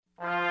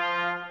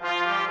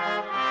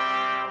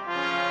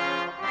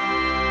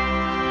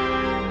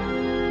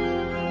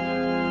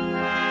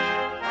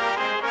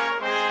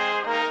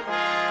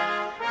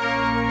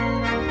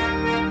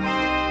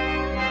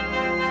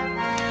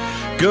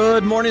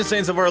Good morning,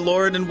 saints of our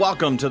Lord, and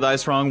welcome to Thy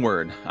Strong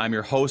Word. I'm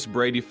your host,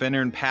 Brady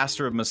Finner, and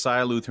pastor of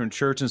Messiah Lutheran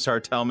Church in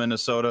Sartell,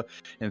 Minnesota,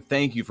 and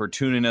thank you for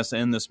tuning us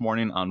in this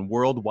morning on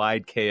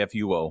Worldwide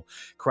KFUO.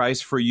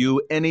 Christ for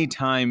you,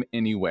 anytime,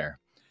 anywhere.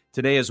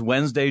 Today is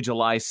Wednesday,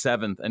 July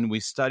 7th, and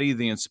we study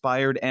the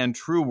inspired and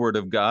true Word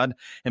of God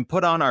and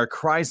put on our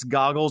Christ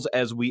goggles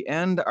as we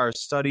end our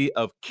study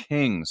of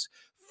Kings.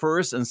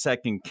 First and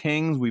Second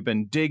Kings, we've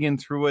been digging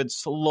through it,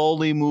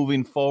 slowly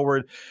moving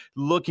forward,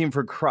 looking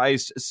for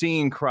Christ,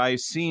 seeing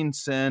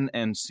sin,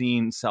 and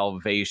seeing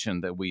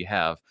salvation that we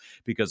have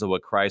because of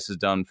what Christ has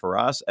done for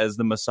us as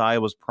the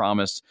Messiah was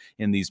promised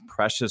in these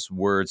precious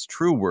words,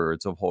 true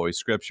words of Holy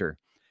Scripture.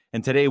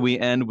 And today we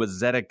end with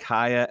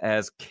Zedekiah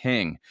as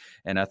king.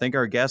 And I think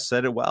our guest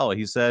said it well.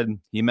 He said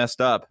he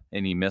messed up,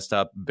 and he messed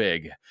up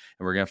big. And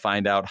we're going to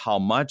find out how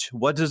much,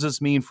 what does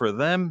this mean for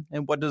them,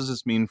 and what does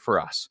this mean for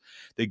us?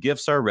 The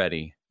gifts are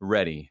ready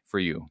for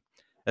you.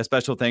 A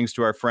special thanks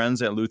to our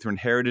friends at Lutheran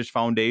Heritage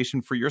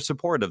Foundation for your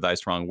support of Thy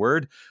Strong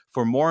Word.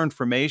 For more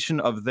information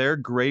of their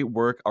great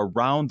work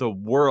around the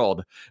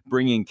world,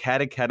 bringing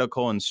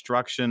catechetical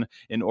instruction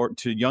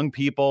to young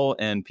people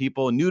and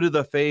people new to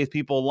the faith,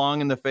 people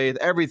long in the faith,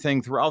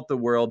 everything throughout the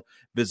world,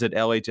 visit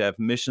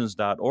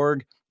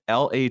lhfmissions.org,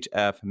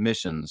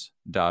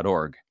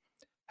 lhfmissions.org.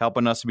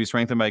 Helping us to be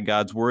strengthened by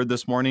God's Word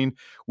this morning,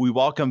 we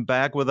welcome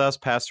back with us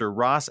Pastor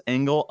Ross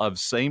Engel of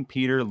St.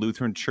 Peter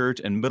Lutheran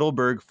Church in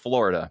Middleburg,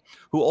 Florida,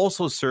 who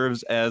also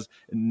serves as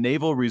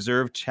Naval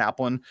Reserve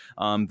Chaplain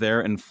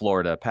there in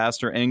Florida.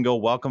 Pastor Engel,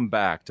 welcome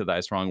back to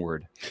Thy Strong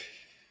Word.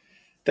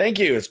 Thank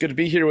you. It's good to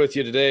be here with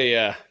you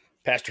today,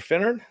 Pastor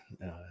Finner.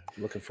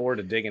 Looking forward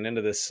to digging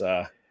into this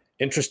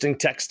interesting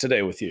text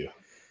today with you.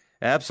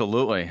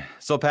 Absolutely.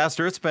 So,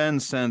 Pastor, it's been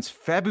since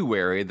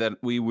February that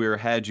we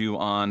had you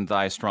on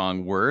Thy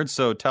Strong Word.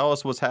 So tell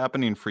us what's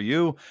happening for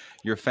you,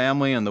 your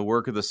family, and the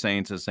work of the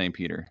saints at St.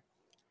 Peter.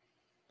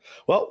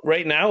 Well,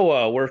 right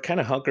now we're kind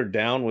of hunkered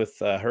down with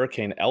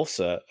Hurricane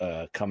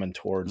Elsa coming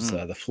towards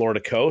the Florida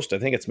coast. I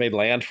think it's made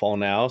landfall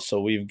now.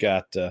 So we've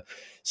got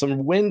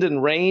some wind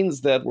and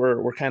rains that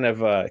we're kind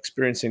of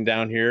experiencing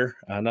down here.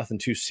 Nothing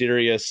too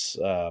serious,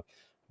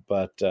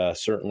 but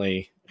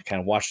certainly kind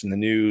of watching the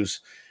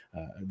news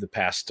the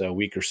past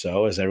week or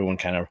so as everyone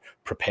kind of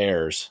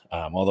prepares,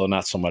 although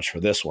not so much for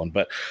this one.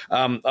 But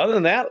other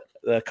than that,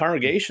 the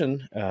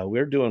congregation,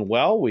 we're doing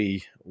well.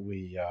 We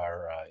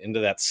are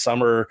into that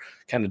summer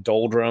kind of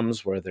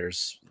doldrums where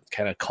there's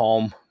kind of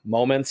calm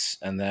moments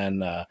and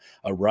then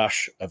a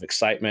rush of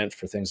excitement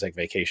for things like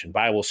Vacation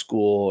Bible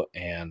School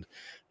and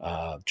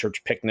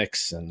church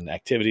picnics and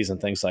activities and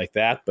things like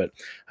that. But,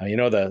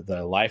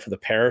 the life of the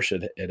parish,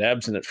 it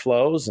ebbs and it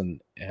flows,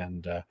 and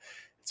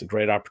it's a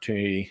great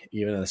opportunity,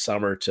 even in the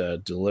summer, to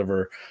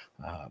deliver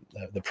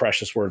the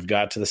precious Word of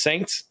God to the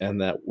saints and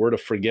that word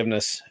of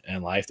forgiveness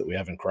and life that we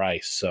have in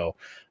Christ. So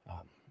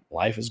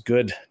life is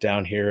good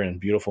down here in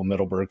beautiful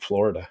Middleburg,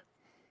 Florida.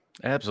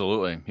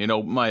 Absolutely.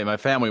 My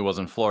family was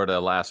in Florida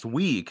last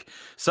week,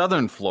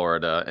 southern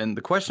Florida. And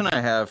the question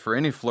I have for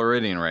any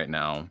Floridian right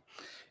now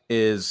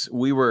is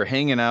we were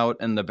hanging out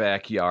in the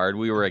backyard.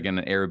 We were in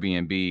an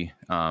Airbnb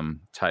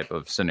type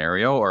of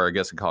scenario, or I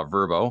guess I call it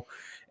Verbo.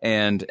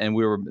 And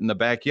we were in the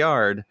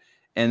backyard,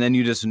 and then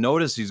you just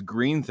notice these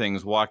green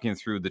things walking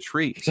through the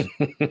trees.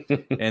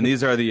 And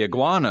these are the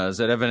iguanas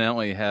that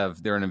evidently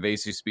they're an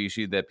invasive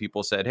species that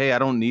people said, hey, I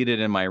don't need it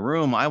in my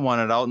room. I want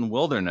it out in the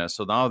wilderness.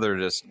 So now they're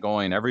just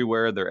going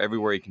everywhere. They're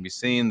everywhere you can be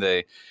seen.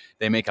 They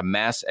make a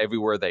mess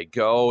everywhere they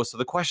go. So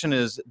the question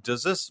is,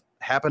 does this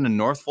happen in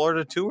North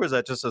Florida too, or is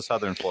that just a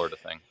Southern Florida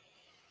thing?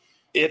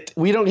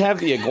 We don't have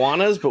the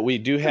iguanas, but we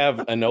do have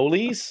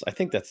anoles. I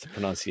think that's the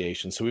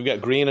pronunciation. So we've got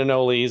green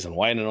anoles and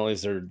white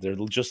anoles. They're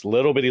just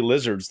little bitty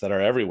lizards that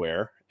are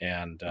everywhere.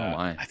 And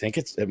I think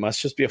it must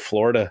just be a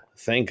Florida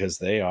thing because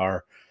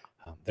they're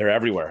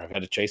everywhere. I've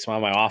had to chase them out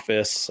of my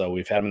office. So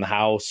we've had them in the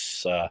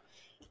house.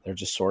 They're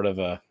just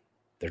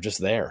they're just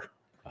there.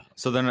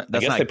 So then I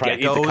guess they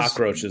probably eat the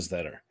cockroaches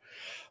that are.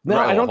 No,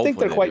 right, I don't think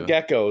they're quite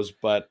geckos,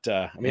 but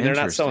they're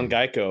not selling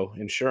Geico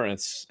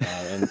insurance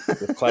and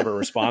with clever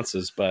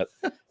responses, but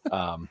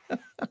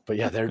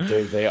yeah,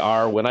 they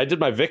are. When I did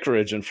my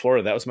vicarage in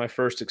Florida, that was my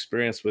first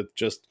experience with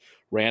just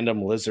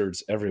random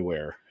lizards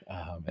everywhere.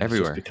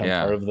 Everywhere, it's just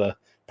become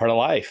part of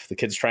life. The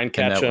kids try and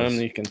catch them.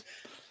 You can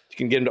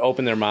get them to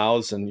open their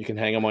mouths, and you can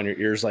hang them on your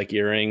ears like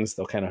earrings.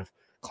 They'll kind of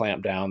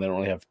clamp down. They don't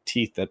really have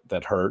teeth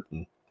that hurt,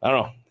 and I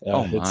don't know.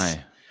 Oh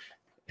my.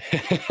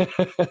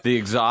 The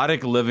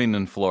exotic living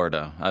in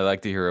Florida. I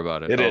like to hear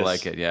about it. I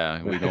like it.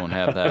 Yeah, we don't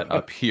have that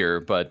up here,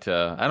 but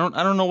I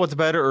don't know what's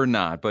better or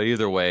not. But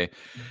either way,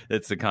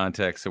 it's the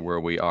context of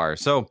where we are.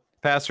 So,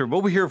 Pastor,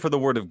 we'll be here for the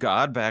Word of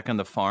God back on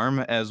the farm,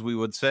 as we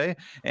would say.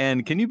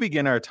 And can you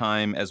begin our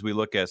time as we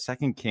look at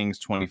 2 Kings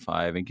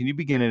 25? And can you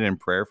begin it in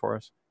prayer for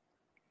us?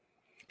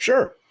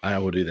 Sure, I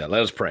will do that.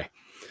 Let us pray.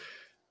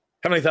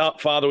 Heavenly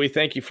Father, we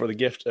thank you for the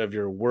gift of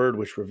your word,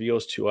 which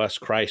reveals to us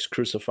Christ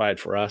crucified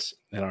for us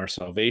and our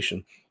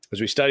salvation. as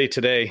we study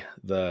today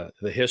the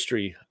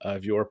history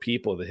of your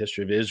people, the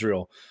history of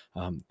Israel,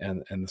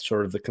 and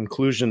sort of the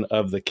conclusion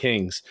of the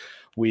kings,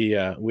 we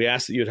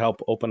ask that you'd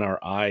help open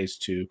our eyes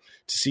to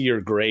see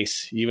your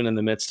grace, even in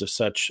the midst of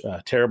such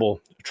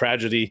terrible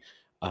tragedy,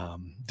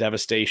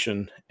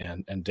 devastation,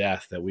 and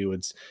death, that we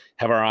would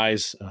have our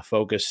eyes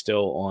focused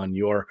still on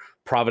your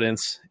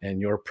providence and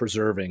your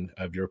preserving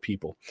of your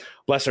people.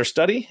 Bless our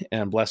study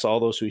and bless all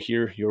those who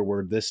hear your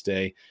word this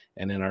day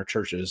and in our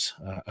churches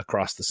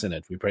across the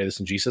synod. We pray this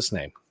in Jesus'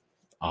 name.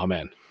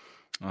 Amen.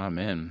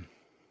 Amen.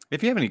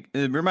 If you have any,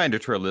 reminder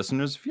to our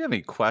listeners, if you have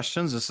any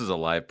questions, this is a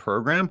live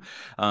program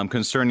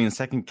concerning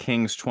 2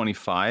 Kings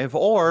 25,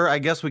 or I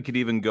guess we could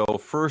even go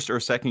 1st or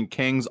 2nd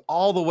Kings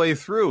all the way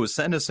through.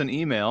 Send us an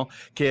email,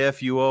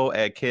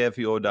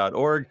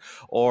 kfuo@kfuo.org,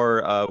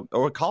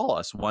 or call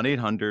us,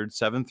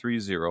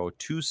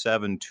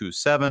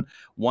 1-800-730-2727,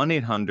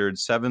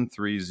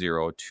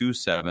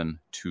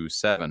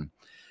 1-800-730-2727.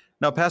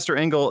 Now, Pastor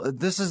Engel,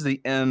 this is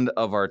the end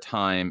of our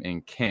time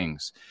in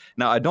Kings.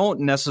 Now, I don't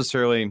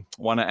necessarily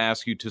want to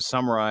ask you to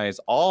summarize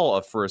all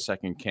of 1st,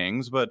 2nd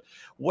Kings, but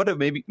what if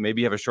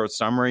maybe you have a short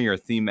summary or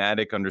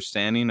thematic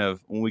understanding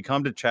of when we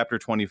come to chapter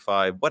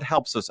 25, what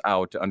helps us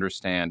out to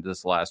understand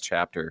this last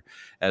chapter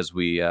as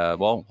we,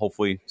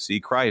 hopefully see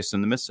Christ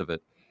in the midst of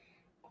it?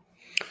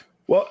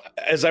 Well,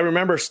 as I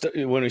remember,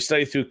 when we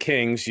study through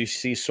Kings, you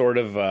see sort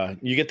of,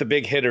 you get the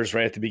big hitters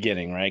right at the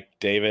beginning, right?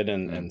 David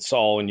and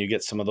Saul, and you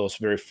get some of those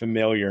very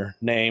familiar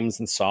names,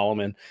 and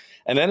Solomon.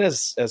 And then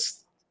as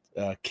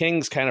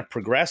Kings kind of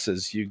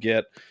progresses, you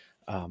get,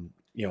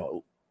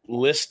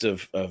 list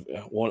of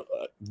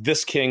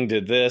this king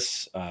did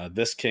this,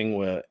 this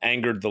king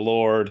angered the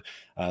Lord,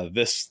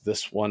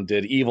 this one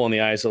did evil in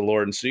the eyes of the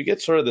Lord. And so you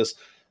get sort of this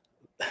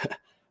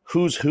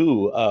who's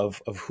who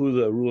of who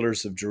the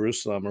rulers of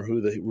Jerusalem or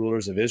who the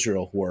rulers of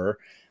Israel were,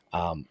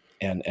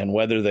 and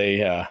whether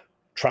they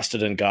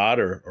trusted in God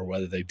or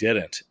whether they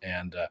didn't.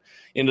 And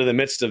into the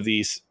midst of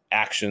these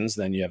actions,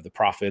 then you have the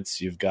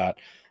prophets, you've got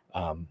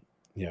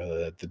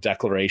the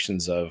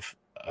declarations of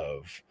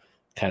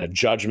kind of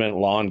judgment,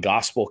 law, and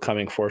gospel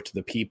coming forth to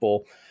the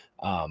people.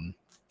 And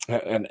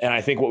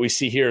I think what we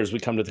see here as we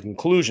come to the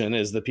conclusion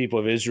is the people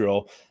of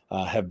Israel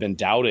have been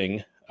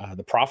doubting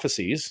the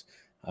prophecies.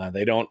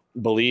 They don't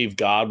believe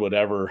God would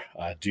ever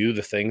do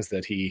the things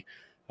that he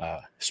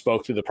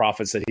spoke through the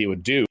prophets that he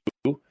would do.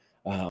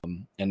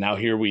 And now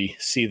here we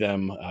see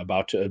them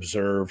about to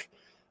observe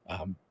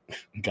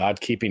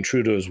God keeping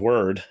true to his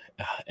word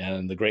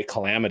and the great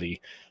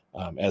calamity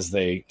as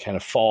they kind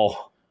of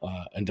fall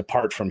and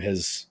depart from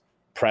his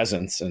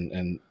presence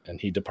and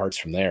he departs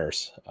from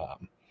theirs.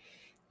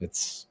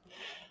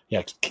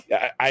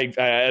 I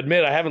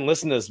admit I haven't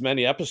listened to as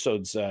many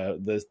episodes,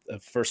 the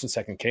 1st and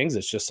 2nd Kings.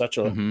 It's just such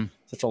a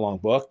long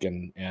book,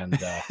 and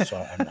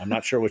so I'm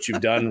not sure what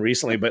you've done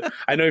recently, but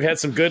I know you've had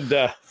some good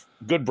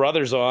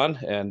brothers on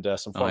and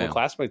some former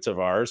classmates of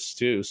ours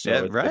too. So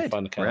it's been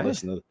fun to kind of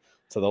listen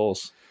to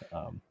those.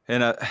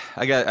 And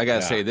I got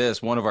to say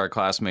this: one of our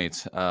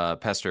classmates,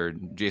 Pastor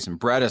Jason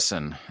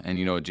Bredesen, and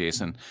you know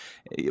Jason,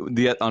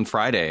 on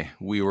Friday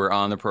we were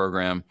on the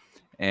program.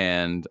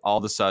 And all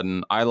of a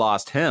sudden, I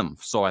lost him,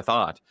 so I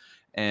thought.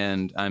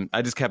 And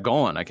I just kept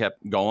going. I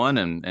kept going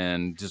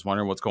and just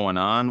wondering what's going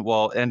on.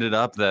 Well, it ended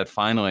up that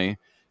finally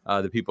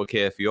the people at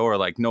KFUO are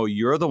like, no,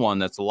 you're the one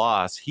that's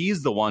lost.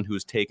 He's the one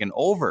who's taken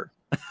over.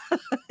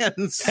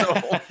 And so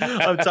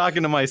I'm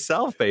talking to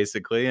myself,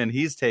 basically, and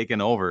he's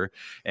taken over.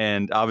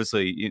 And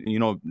obviously, you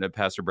know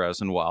Pastor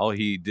Bredesen well.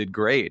 He did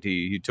great.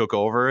 He took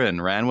over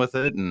and ran with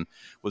it and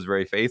was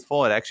very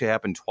faithful. It actually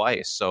happened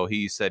twice. So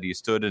he said he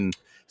stood in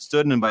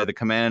by the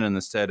command in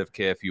the stead of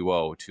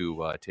KFUO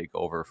to take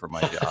over for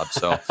my job.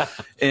 So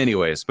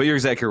anyways, but you're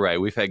exactly right.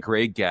 We've had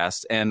great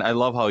guests, and I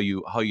love how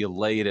you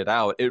laid it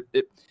out.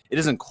 It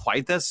isn't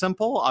quite that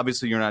simple.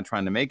 Obviously, you're not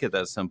trying to make it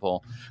that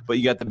simple, but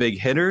you got the big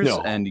hitters,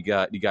 and you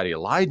got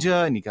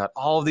Elijah, and you got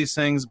all of these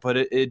things, but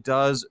it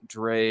does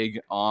drag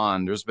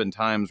on. There's been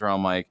times where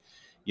I'm like,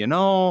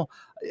 I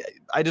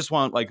just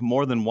want like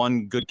more than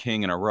one good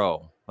king in a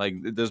row. Like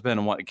there's been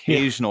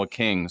occasional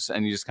kings,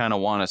 and you just kind of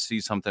want to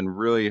see something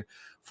really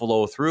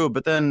flow through.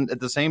 But then at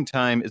the same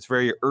time, it's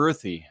very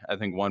earthy. I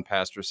think one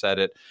pastor said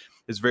it.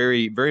 Is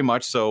very, very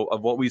much so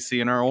of what we see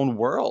in our own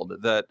world,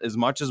 that as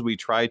much as we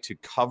try to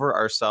cover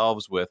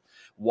ourselves with,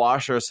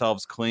 wash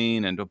ourselves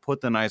clean and to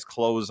put the nice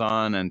clothes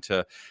on and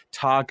to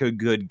talk a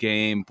good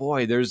game,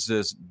 boy, there's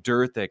this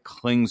dirt that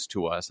clings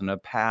to us and a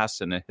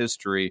past and a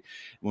history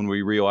when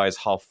we realize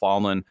how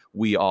fallen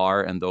we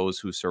are and those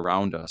who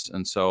surround us.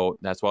 And so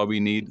that's why we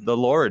need the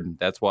Lord.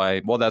 That's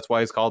why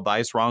it's called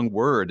Thy Strong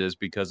Word, is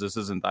because this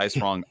isn't Thy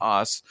Strong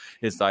Us,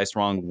 it's Thy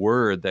Strong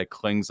Word that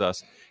clings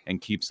us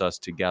and keeps us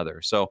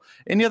together. So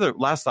any other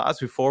last thoughts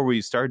before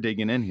we start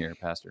digging in here,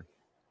 Pastor?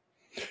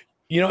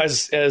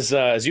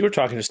 As you were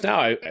talking just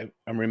now,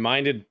 I'm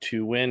reminded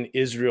to when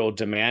Israel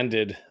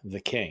demanded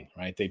the king,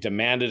 right? They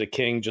demanded a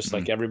king just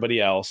like everybody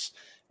else.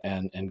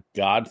 And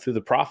God, through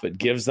the prophet,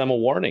 gives them a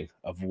warning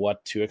of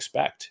what to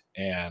expect.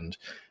 And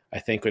I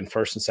think in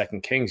 1st and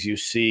 2nd Kings, you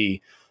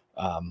see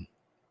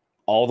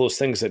all those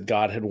things that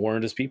God had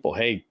warned his people.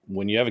 Hey,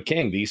 when you have a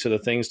king, these are the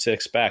things to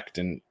expect.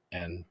 And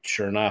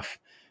sure enough,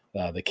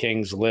 the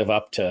kings live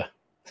up to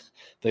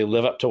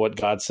what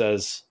God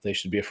says they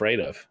should be afraid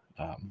of.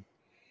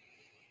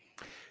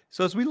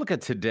 So as we look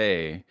at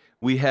today,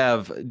 we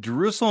have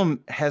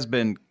Jerusalem has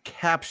been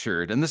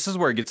captured, and this is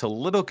where it gets a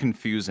little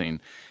confusing.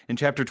 In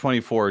chapter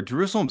 24,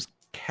 Jerusalem's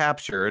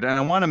captured, and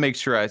I want to make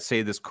sure I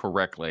say this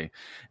correctly,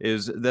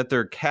 is that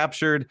they're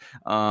captured.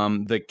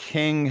 The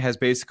king has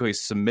basically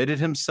submitted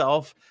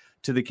himself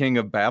to the king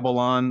of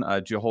Babylon,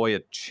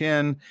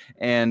 Jehoiachin,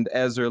 and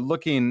as they're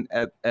looking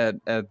at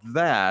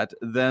that,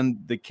 then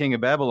the king of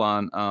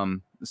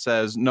Babylon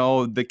says,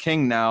 no, the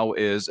king now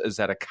is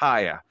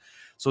Zedekiah.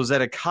 So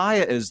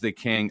Zedekiah is the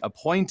king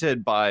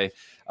appointed by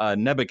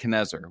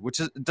Nebuchadnezzar,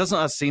 which does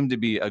not seem to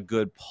be a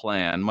good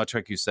plan, much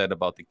like you said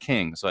about the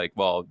kings. Like,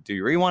 well, do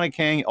you really want a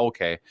king?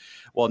 Okay.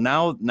 Well,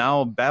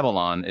 now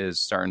Babylon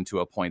is starting to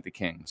appoint the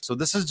king. So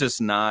this is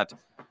just not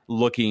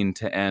looking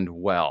to end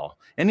well.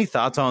 Any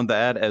thoughts on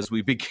that as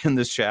we begin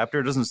this chapter?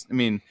 It doesn't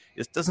seem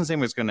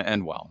it's going to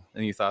end well.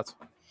 Any thoughts?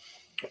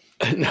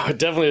 No, it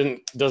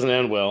definitely doesn't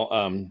end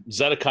well.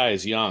 Zedekiah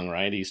is young,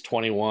 right? He's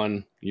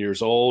 21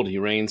 years old. He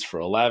reigns for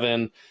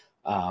 11.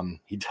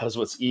 He does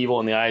what's evil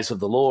in the eyes of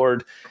the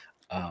Lord.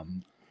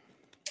 And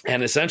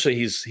essentially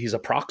he's a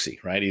proxy,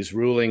 right? He's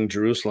ruling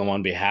Jerusalem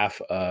on behalf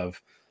of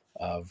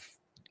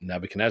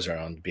Nebuchadnezzar,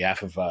 on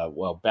behalf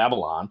of,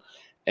 Babylon.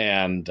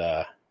 And,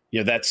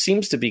 that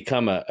seems to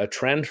become a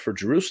trend for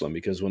Jerusalem,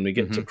 because when we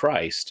get to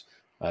Christ,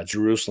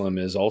 Jerusalem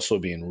is also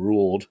being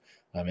ruled,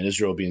 and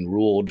Israel being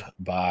ruled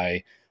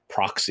by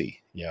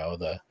proxy.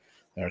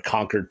 They're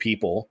conquered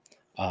people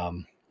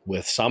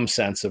with some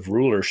sense of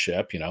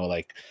rulership.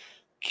 Like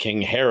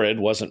King Herod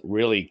wasn't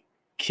really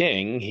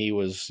king; he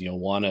was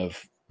one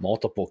of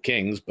multiple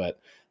kings, but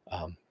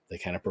they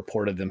kind of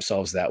purported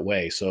themselves that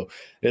way. So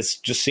it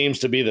just seems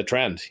to be the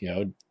trend.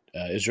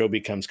 Israel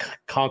becomes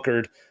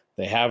conquered.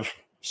 They have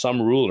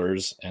some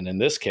rulers, and in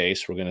this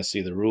case, we're going to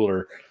see the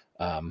ruler,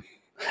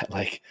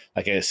 like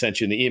I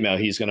sent you in the email,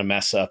 he's going to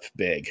mess up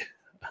big.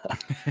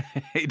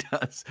 He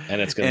does, and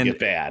it's going to get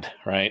bad,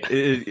 right?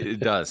 It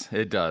does,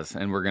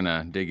 and we're going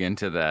to dig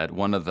into that.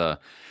 One of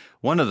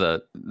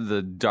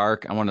the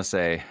dark, I want to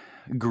say,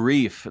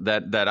 grief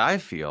that I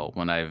feel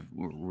when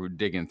we're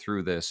digging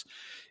through this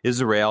is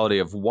the reality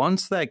of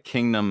once they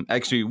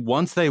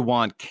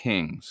want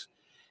kings,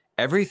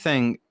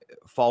 everything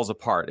falls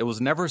apart. It was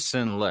never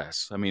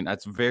sinless. I mean,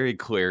 that's very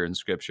clear in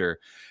Scripture,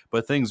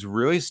 but things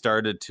really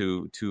started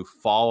to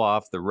fall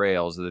off the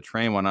rails. The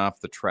train went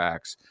off the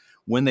tracks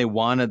when they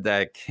wanted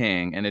that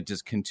king, and it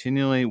just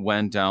continually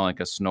went down like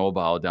a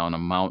snowball down a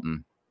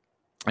mountain.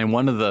 And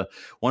one of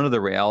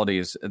the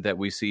realities that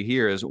we see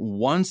here is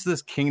once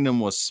this kingdom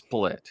was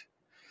split,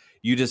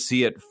 you just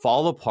see it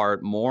fall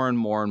apart more and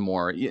more and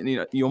more.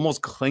 You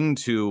almost cling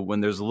to when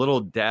there's little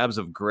dabs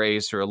of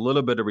grace or a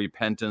little bit of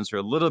repentance or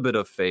a little bit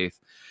of faith,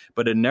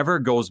 but it never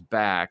goes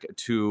back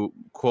to,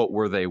 quote,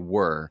 where they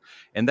were.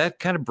 And that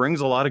kind of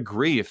brings a lot of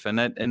grief, and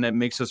that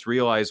makes us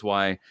realize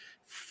why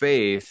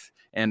faith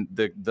and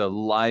the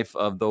life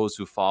of those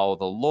who follow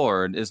the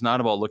Lord is not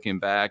about looking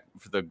back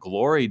for the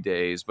glory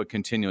days, but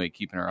continually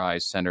keeping our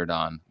eyes centered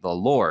on the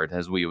Lord,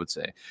 as we would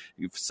say,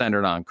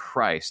 centered on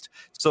Christ.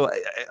 So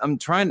I'm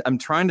trying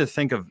to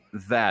think of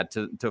that,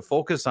 to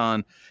focus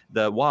on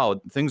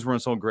things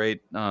weren't so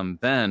great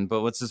then,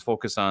 but let's just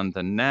focus on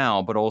the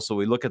now. But also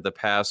we look at the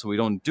past, so we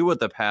don't do what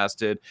the past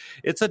did.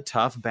 It's a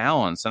tough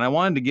balance, and I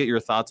wanted to get your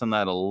thoughts on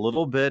that a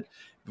little bit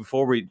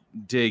before we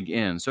dig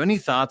in. So any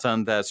thoughts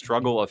on that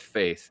struggle of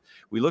faith?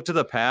 We look to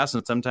the past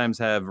and sometimes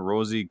have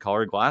rosy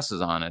colored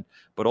glasses on it,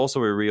 but also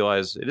we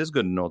realize it is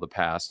good to know the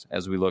past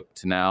as we look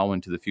to now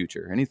and to the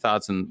future. Any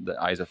thoughts in the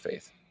eyes of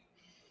faith?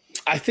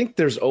 I think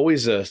there's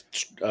always a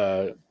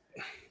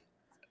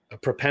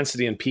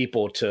propensity in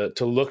people to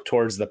look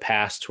towards the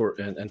past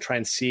and try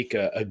and seek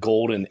a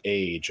golden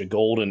age, a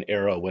golden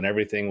era when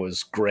everything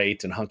was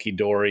great and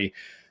hunky-dory,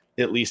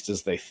 at least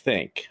as they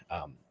think.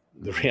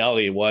 The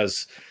reality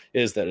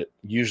is that it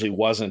usually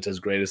wasn't as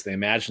great as they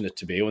imagined it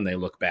to be when they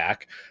look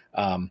back.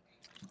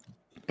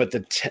 But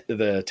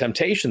the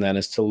temptation then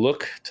is to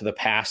look to the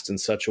past in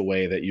such a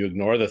way that you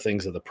ignore the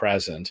things of the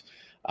present,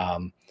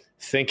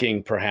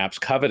 thinking, perhaps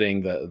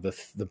coveting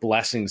the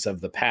blessings of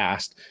the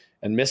past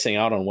and missing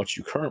out on what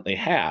you currently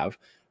have.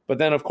 But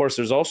then, of course,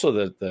 there's also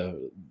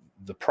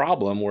the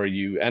problem where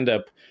you end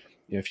up,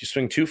 if you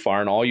swing too far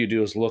and all you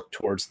do is look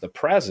towards the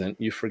present,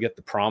 you forget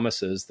the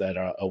promises that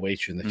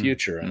await you in the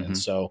future. And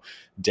so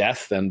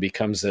death then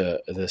becomes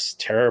this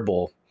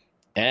terrible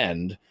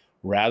end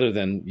rather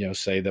than,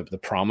 say the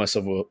promise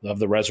of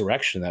the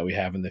resurrection that we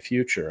have in the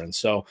future. And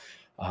so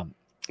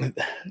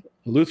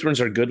Lutherans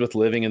are good with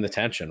living in the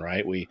tension,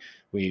 right? We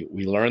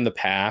learn the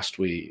past,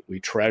 we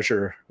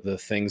treasure the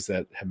things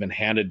that have been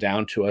handed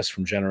down to us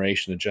from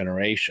generation to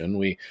generation.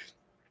 We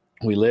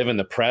live in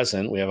the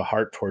present. We have a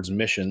heart towards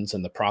missions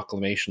and the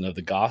proclamation of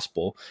the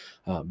gospel,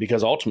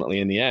 because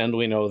ultimately, in the end,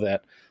 we know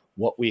that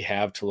what we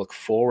have to look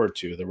forward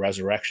to, the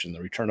resurrection,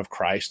 the return of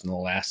Christ in the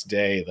last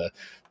day,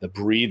 the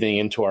breathing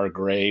into our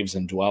graves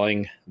and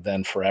dwelling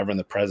then forever in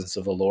the presence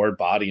of the Lord,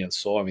 body and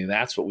soul. I mean,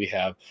 that's what we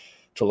have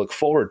to look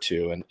forward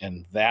to.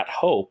 And that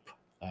hope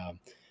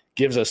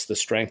gives us the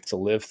strength to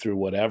live through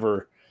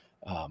whatever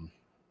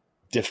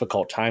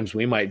difficult times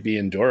we might be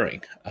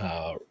enduring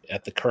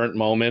at the current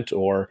moment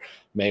or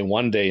may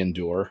one day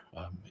endure.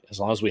 As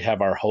long as we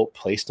have our hope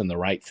placed in the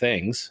right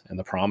things and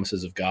the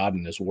promises of God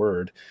and his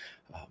word,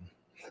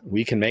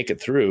 we can make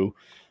it through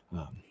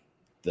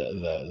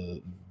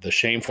the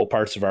shameful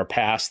parts of our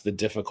past, the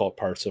difficult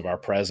parts of our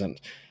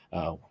present,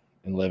 and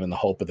live in the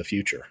hope of the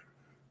future.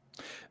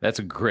 That's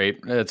a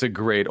great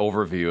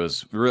overview.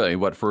 Is really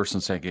what First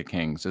and Second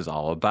Kings is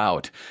all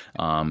about.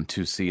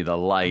 To see the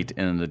light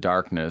in the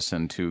darkness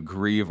and to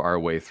grieve our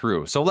way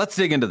through. So let's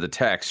dig into the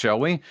text, shall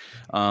we?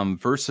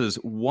 Verses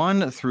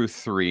 1 through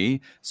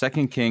 3,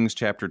 2 Kings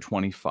chapter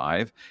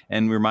 25.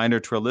 And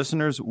reminder to our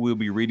listeners, we'll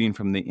be reading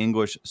from the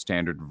English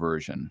Standard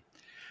Version.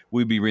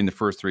 We'll be reading the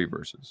first 3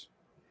 verses.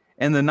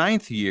 In the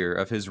 9th year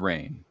of his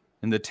reign,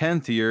 in the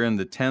 10th year and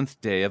the 10th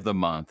day of the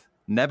month,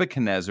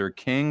 Nebuchadnezzar,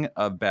 king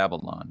of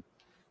Babylon,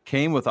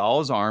 came with all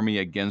his army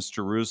against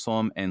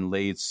Jerusalem and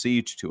laid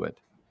siege to it.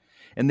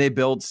 And they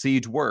built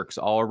siege works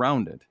all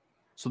around it.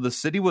 So the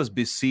city was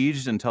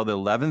besieged until the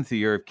 11th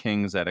year of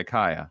King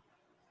Zedekiah.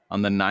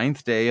 On the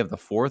 9th day of the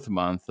 4th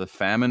month, the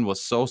famine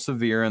was so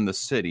severe in the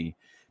city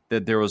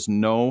that there was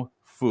no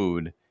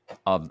food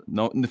for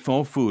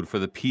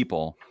the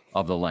people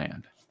of the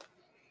land.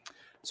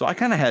 So I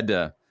kind of had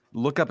to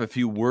look up a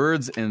few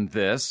words in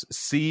this: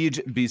 siege,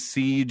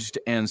 besieged,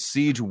 and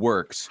siege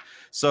works.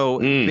 So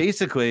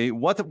basically,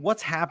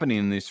 what's happening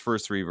in these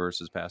first 3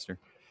 verses, Pastor?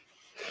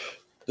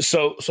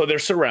 So they're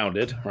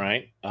surrounded,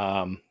 right?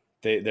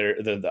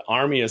 The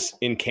army is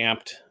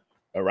encamped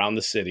around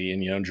the city,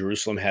 and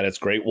Jerusalem had its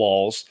great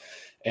walls,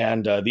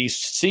 and these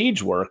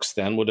siege works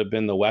then would have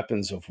been the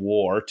weapons of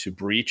war to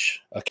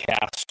breach a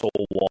castle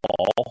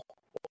wall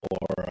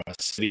or a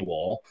city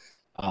wall.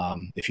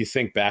 If you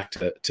think back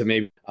to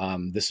maybe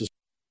this is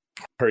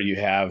where you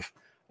have,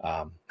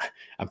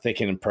 I'm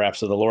thinking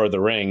perhaps of the Lord of the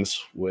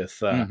Rings with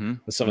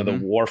some of the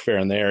warfare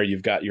in there.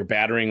 You've got your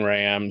battering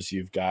rams,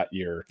 you've got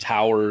your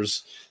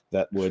towers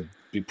that would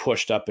be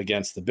pushed up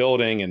against the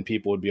building, and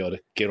people would be able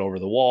to get over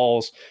the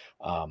walls.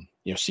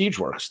 Siege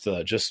works,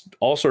 just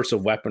all sorts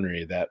of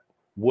weaponry that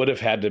would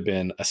have had to have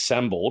been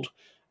assembled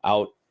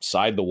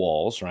outside the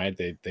walls, right?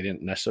 They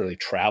didn't necessarily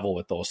travel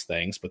with those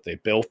things, but they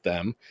built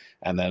them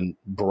and then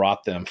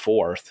brought them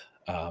forth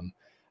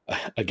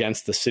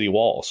against the city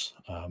walls.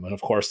 And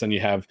of course, then you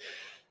have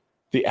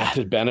the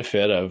added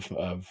benefit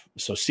of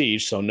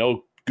siege. So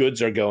no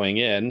goods are going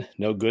in,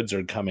 no goods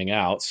are coming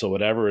out. So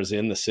whatever is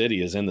in the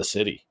city is in the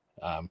city.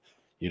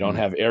 You don't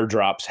have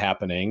airdrops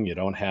happening. You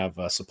don't have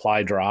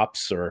supply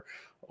drops or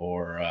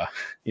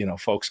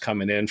folks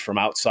coming in from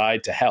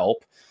outside to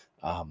help.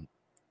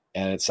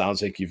 And it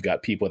sounds like you've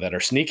got people that are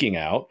sneaking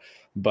out,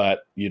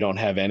 but you don't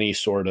have any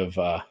sort of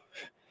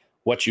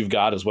what you've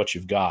got is what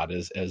you've got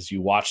as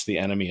you watch the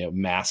enemy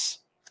mass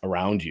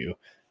around you,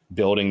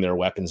 building their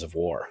weapons of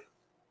war.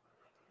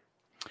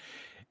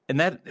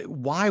 And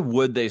why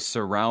would they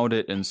surround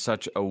it in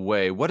such a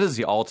way? What is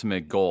the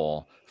ultimate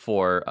goal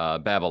for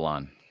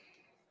Babylon?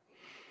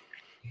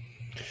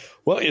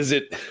 Well, is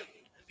it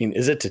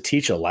to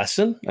teach a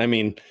lesson? I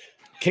mean,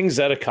 King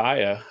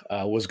Zedekiah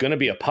was going to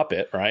be a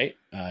puppet, right?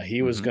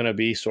 He was going to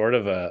be sort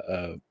of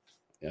a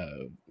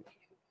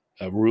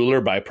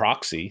ruler by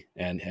proxy,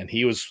 and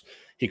he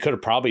could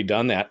have probably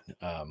done that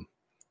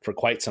for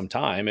quite some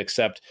time,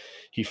 except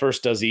he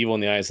first does evil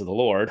in the eyes of the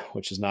Lord,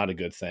 which is not a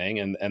good thing,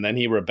 and then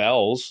he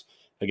rebels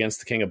against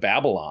the king of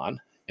Babylon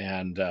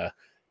and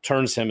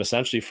turns him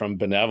essentially from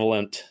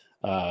benevolent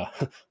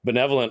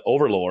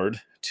overlord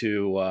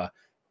to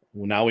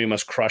now we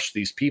must crush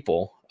these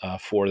people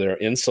for their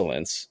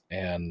insolence.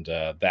 And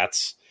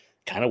that's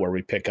kind of where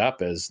we pick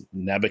up as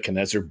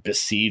Nebuchadnezzar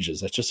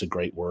besieges. That's just a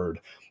great word.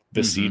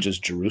 Besieges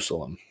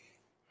Jerusalem.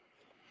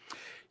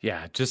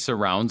 Yeah, it just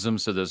surrounds them,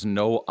 so there's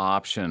no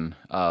option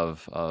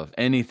of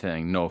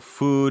anything, no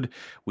food.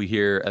 We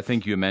hear, I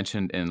think you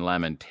mentioned in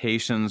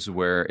Lamentations,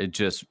 where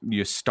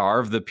you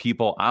starve the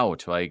people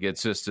out. Like,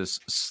 it's just this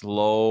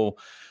slow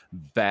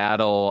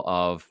battle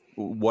of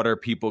what are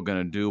people going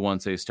to do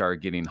once they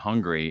start getting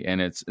hungry?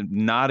 And it's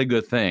not a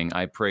good thing.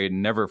 I pray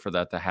never for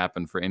that to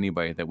happen for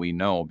anybody that we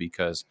know,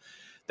 because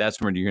that's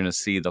when you're going to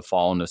see the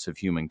fallenness of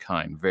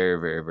humankind very,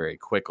 very, very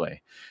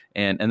quickly.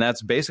 And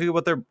that's basically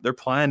what their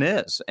plan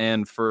is.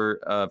 And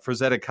for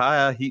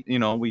Zedekiah,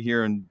 we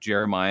hear in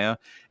Jeremiah, and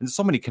there's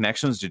so many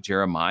connections to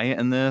Jeremiah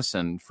in this,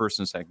 and First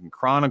and Second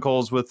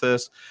Chronicles with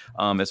this,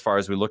 as far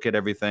as we look at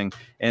everything.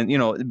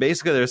 And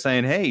basically they're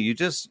saying, hey, you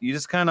just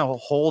kind of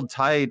hold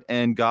tight,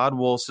 and God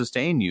will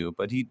sustain you.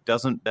 But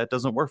that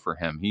doesn't work for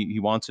him. He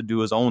wants to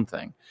do his own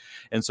thing,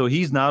 and so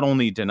he's not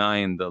only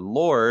denying the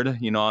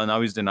Lord,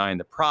 now he's denying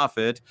the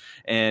prophet,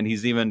 and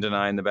he's even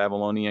denying the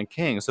Babylonian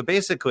king. So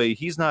basically,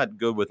 he's not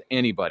good with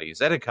anybody.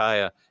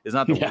 Zedekiah is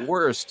not the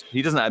worst.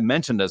 He doesn't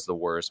mentioned as the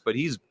worst, but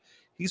he's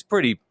he's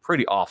pretty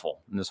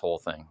awful in this whole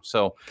thing.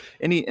 So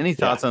any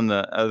thoughts on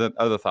the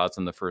other thoughts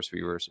on the first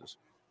few verses?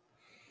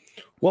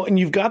 Well, and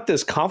you've got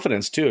this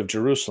confidence too of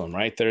Jerusalem,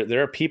 right?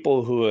 There are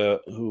people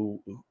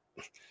who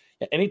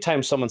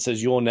anytime someone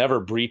says you will never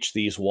breach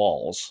these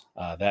walls,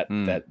 that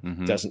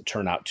doesn't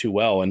turn out too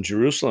well. And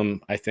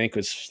Jerusalem, I think,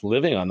 is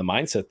living on the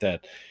mindset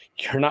that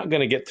you're not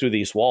going to get through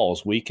these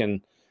walls. We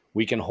can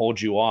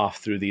hold you off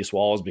through these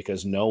walls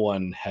because no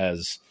one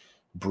has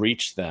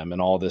breached them in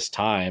all this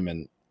time,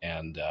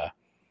 and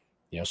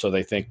so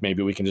they think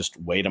maybe we can just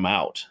wait them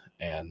out,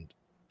 and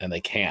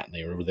they can't.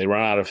 They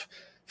run out of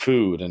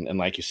food, and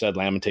like you said,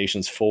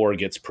 Lamentations 4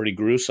 gets pretty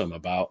gruesome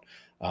about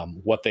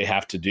what they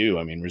have to do.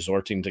 I mean,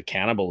 resorting to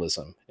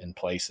cannibalism in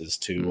places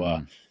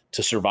to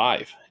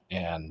survive,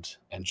 and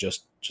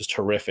just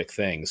horrific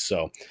things.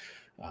 So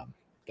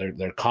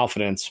their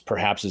confidence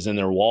perhaps is in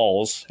their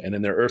walls and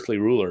in their earthly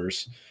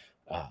rulers,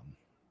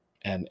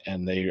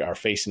 and they are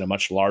facing a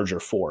much larger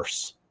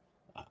force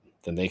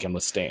than they can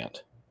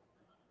withstand.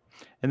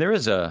 And there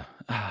is how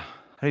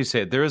do you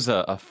say it? There is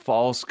a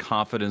false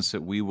confidence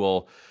that we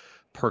will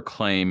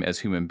proclaim as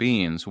human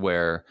beings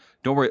where,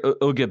 don't worry,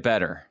 it'll get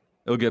better.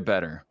 It'll get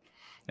better.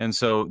 And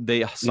so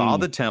they saw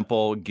the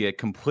temple get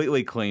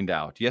completely cleaned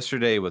out.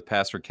 Yesterday with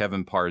Pastor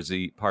Kevin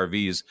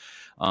Parviz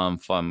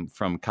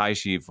from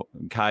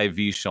Kai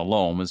V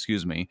Shalom,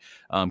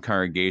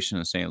 congregation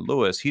in St.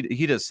 Louis,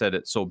 he just said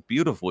it so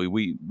beautifully.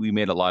 We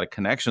made a lot of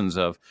connections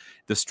of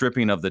the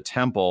stripping of the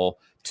temple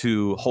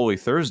to Holy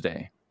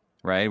Thursday,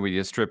 right? We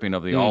just stripping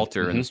of the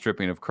altar and the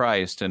stripping of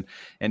Christ, and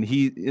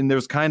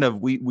there's kind of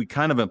we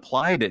kind of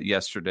implied it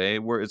yesterday,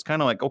 where it's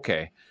kind of like,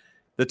 okay,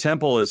 the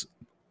temple is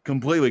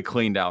completely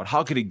cleaned out.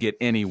 How could it get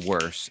any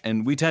worse?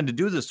 And we tend to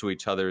do this to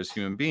each other as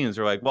human beings.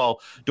 We're like,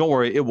 well, don't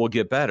worry, it will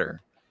get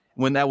better,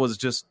 when that was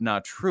just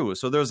not true.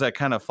 So there's that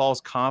kind of false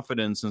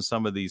confidence in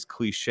some of these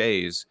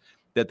cliches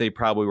that they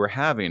probably were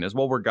having as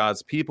well. We're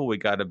God's people. We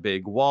got a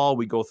big wall.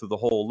 We go through the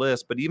whole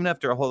list. But even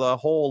after the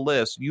whole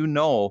list,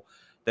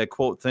 that,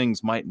 quote,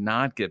 things might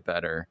not get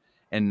better.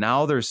 And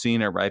now they're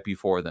seeing it right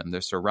before them.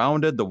 They're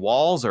surrounded. The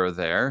walls are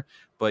there,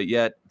 but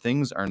yet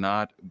things are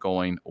not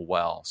going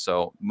well.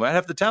 So we might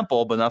have the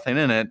temple, but nothing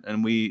in it.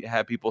 And we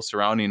have people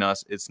surrounding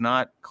us. It's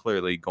not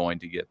clearly going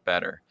to get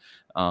better.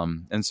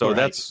 And so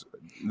that's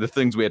the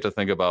things we have to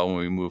think about when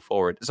we move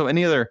forward. So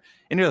any other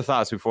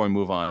thoughts before we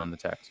move on in the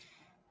text?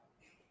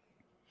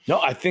 No,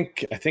 I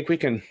think we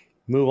can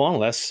move on.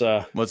 Let's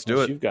do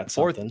it. You've got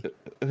something.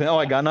 No,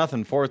 I got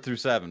nothing. 4 through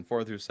 7.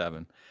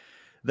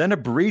 Then a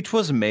breach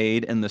was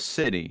made in the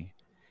city,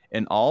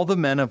 and all the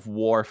men of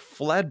war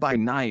fled by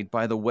night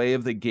by the way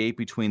of the gate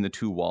between the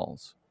two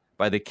walls,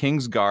 by the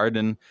king's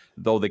garden,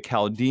 though the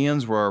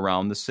Chaldeans were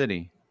around the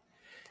city.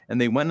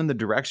 And they went in the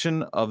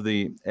direction of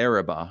the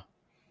Arabah.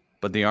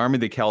 But the army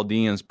of the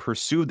Chaldeans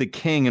pursued the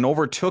king and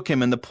overtook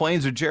him in the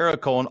plains of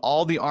Jericho, and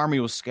all the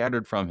army was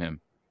scattered from him.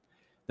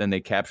 Then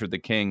they captured the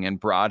king and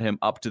brought him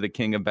up to the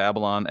king of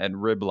Babylon at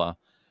Riblah,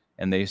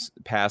 and they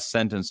passed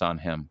sentence on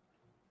him.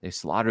 They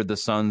slaughtered the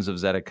sons of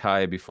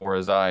Zedekiah before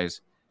his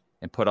eyes,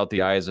 and put out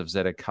the eyes of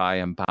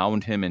Zedekiah, and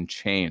bound him in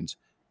chains,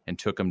 and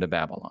took him to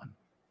Babylon.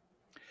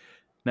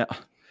 Now,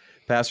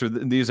 Pastor,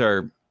 these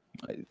are...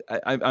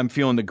 I'm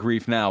feeling the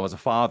grief now as a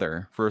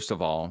father. First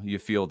of all, you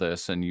feel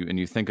this, and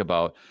you think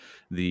about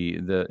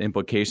the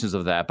implications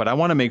of that. But I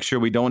want to make sure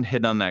we don't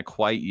hit on that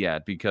quite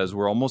yet, because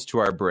we're almost to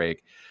our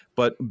break.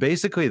 But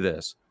basically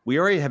this, we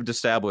already have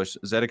established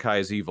Zedekiah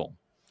is evil.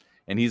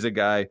 And he's a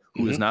guy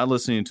who is not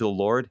listening to the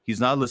Lord. He's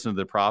not listening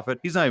to the prophet.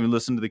 He's not even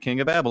listening to the king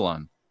of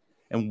Babylon.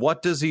 And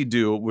what does he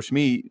do? Which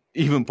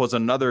even puts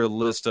another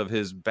list of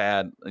his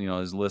bad,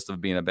 his list of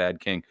being a bad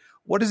king.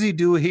 What does he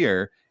do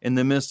here in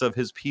the midst of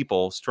his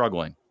people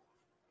struggling?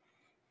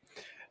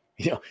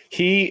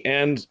 He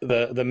and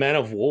the men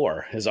of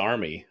war, his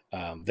army,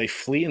 they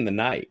flee in the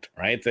night,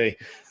 right?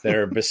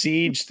 They're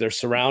besieged, they're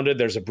surrounded,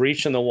 there's a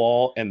breach in the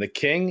wall, and the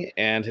king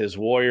and his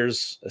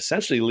warriors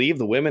essentially leave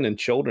the women and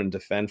children to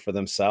fend for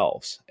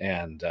themselves.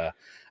 And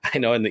I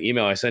know in the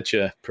email I sent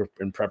you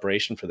in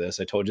preparation for this,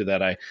 I told you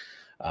that I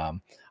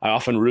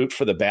often root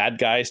for the bad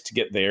guys to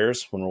get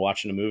theirs when we're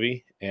watching a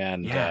movie.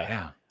 And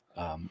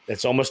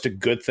it's almost a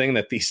good thing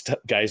that these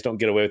guys don't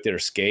get away with their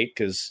escape,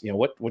 because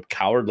what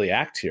cowardly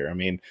act here? I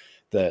mean,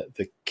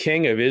 the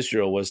king of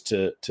Israel was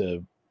to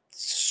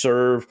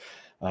serve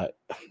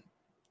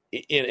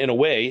in a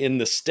way in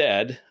the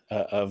stead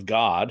of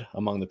God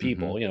among the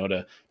people,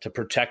 to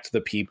protect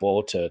the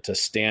people, to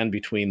stand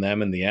between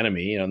them and the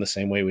enemy, in the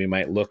same way we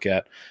might look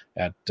at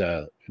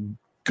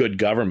good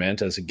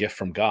government as a gift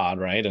from God,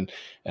 right?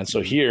 And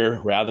so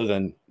here, rather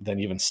than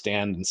even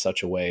stand in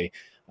such a way,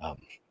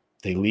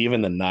 they leave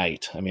in the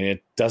night. I mean,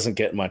 it doesn't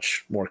get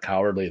much more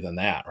cowardly than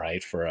that,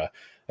 right? For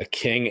a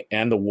king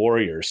and the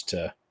warriors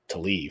to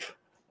leave.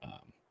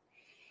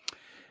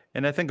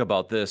 And I think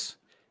about this.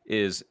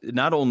 is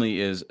not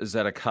only is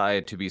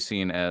Zedekiah to be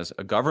seen as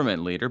a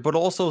government leader, but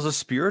also as a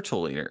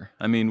spiritual leader.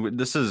 I mean,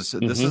 this is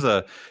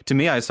to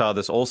me, I saw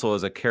this also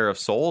as a care of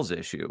souls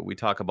issue. We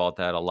talk about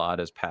that a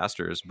lot as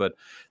pastors, but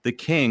the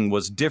king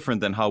was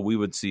different than how we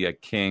would see a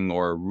king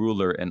or a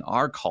ruler in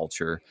our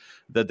culture,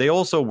 that they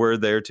also were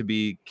there to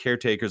be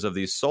caretakers of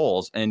these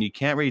souls. And you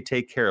can't really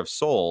take care of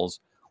souls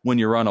when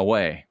you run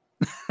away.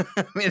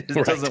 I mean, it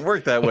doesn't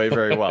work that way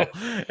very well.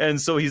 And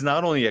so he's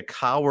not only a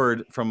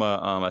coward from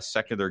a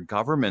secular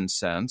government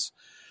sense,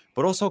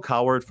 but also a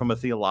coward from a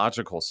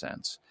theological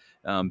sense,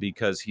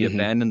 because he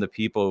abandoned the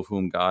people of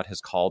whom God has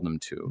called him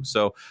to.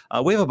 So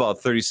we have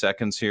about 30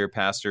 seconds here,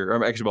 Pastor,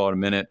 or actually about a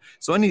minute.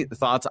 So any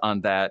thoughts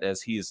on that,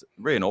 as he's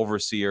really an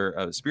overseer,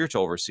 a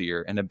spiritual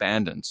overseer, and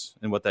abandons,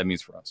 and what that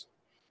means for us?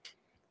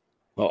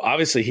 Well,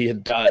 obviously, he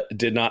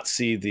did not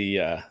see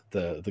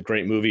the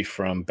great movie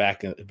from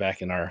back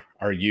in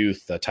our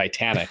youth,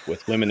 Titanic,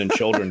 with women and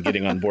children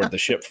getting on board the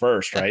ship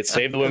first, right?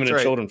 Save the women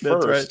and children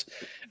first,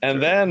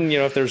 and then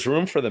if there's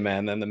room for the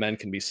men, then the men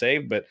can be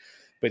saved.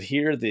 But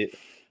here the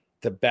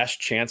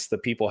best chance the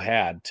people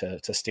had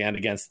to stand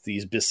against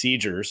these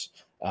besiegers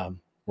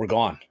were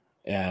gone,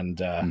 and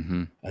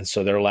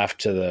so they're left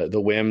to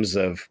the whims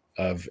of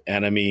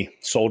enemy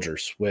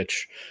soldiers,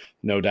 which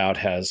no doubt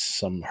has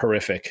some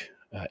horrific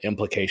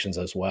implications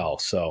as well.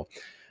 So,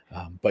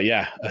 but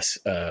yeah,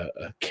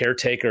 a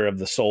caretaker of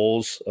the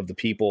souls of the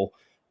people,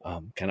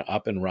 kind of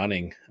up and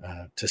running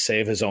to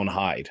save his own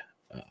hide,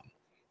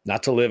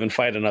 not to live and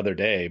fight another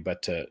day,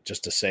 but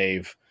just to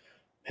save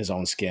his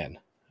own skin.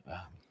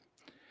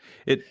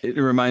 It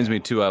reminds me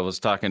too. I was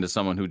talking to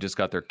someone who just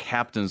got their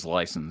captain's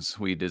license.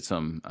 We did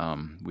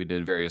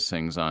various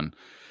things on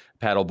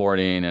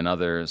paddleboarding and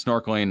other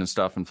snorkeling and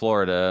stuff in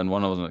Florida, and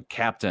one of them was a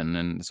captain,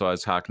 and so I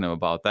was talking to him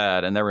about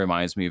that, and that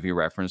reminds me of your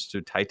reference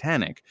to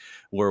Titanic,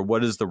 where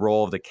what is the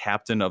role of the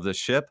captain of the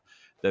ship?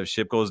 The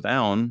ship goes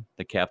down,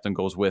 the captain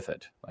goes with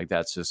it. Like,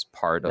 that's just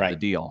part of the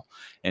deal.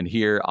 And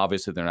here,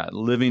 obviously, they're not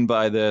living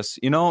by this,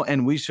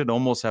 and we should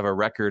almost have a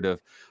record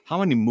of how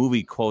many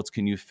movie quotes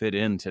can you fit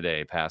in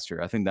today,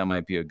 Pastor? I think that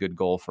might be a good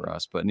goal for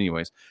us. But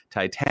anyways,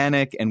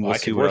 Titanic, and we'll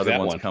see what other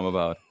ones come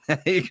about.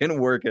 You can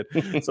work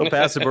it. So,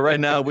 Pastor, but right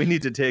now we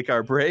need to take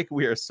our break.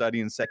 We are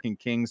studying 2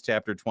 Kings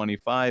chapter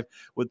 25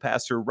 with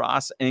Pastor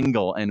Ross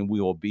Engel, and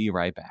we will be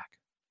right back.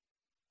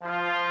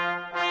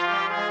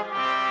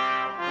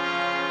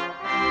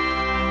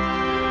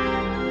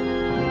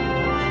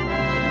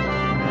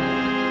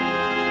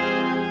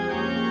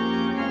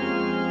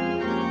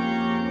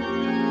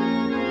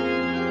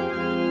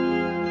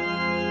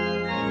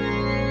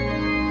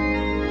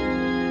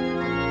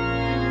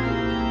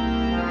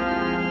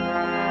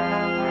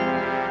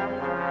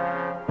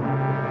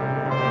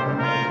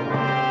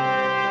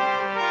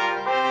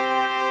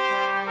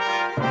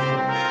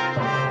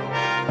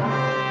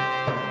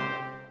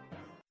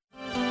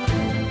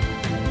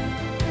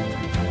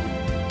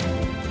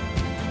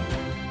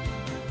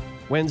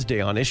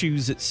 Wednesday on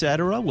Issues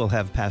Etc., we'll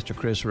have Pastor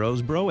Chris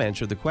Rosebrough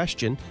answer the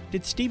question,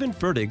 did Stephen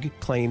Furtick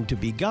claim to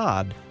be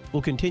God?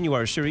 We'll continue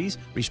our series,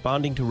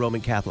 responding to Roman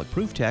Catholic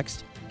proof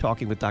text,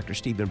 talking with Dr.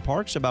 Stephen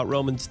Parks about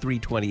Romans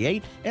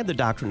 3:28 and the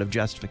doctrine of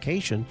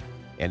justification,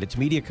 and its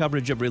media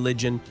coverage of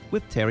religion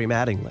with Terry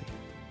Mattingly.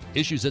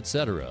 Issues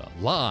Etc.,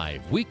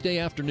 live weekday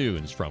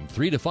afternoons from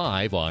 3 to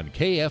 5 on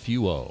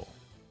KFUO.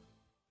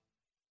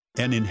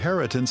 An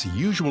inheritance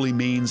usually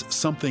means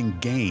something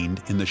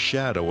gained in the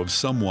shadow of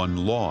someone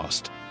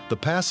lost, the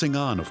passing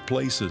on of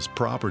places,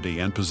 property,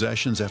 and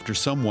possessions after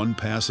someone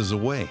passes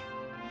away.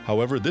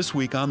 However, this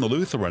week on the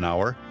Lutheran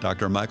Hour,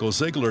 Dr. Michael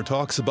Ziegler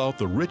talks about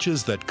the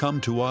riches that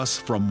come to us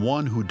from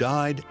one who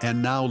died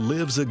and now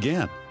lives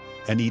again,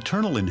 an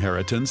eternal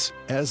inheritance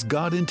as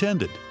God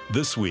intended,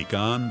 this week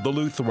on the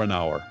Lutheran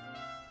Hour.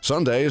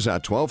 Sundays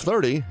at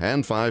 12:30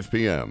 and 5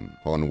 p.m.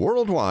 on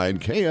Worldwide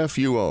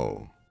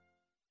KFUO.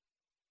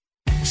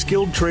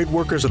 Skilled trade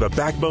workers are the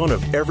backbone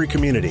of every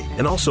community,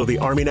 and also the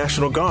Army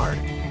National Guard.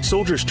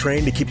 Soldiers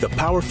trained to keep the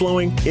power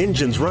flowing,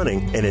 engines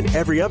running, and in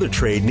every other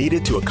trade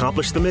needed to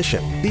accomplish the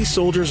mission. These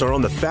soldiers are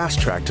on the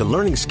fast track to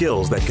learning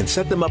skills that can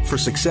set them up for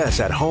success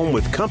at home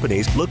with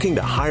companies looking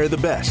to hire the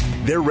best.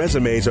 Their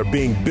resumes are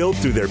being built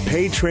through their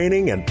paid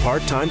training and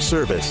part-time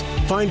service.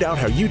 Find out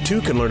how you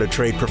too can learn a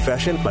trade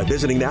profession by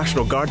visiting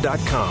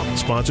NationalGuard.com.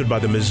 Sponsored by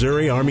the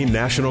Missouri Army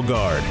National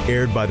Guard.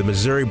 Aired by the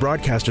Missouri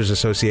Broadcasters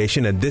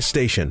Association and this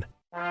station.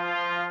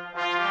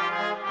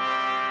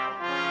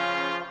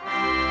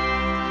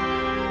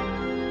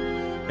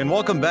 And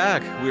welcome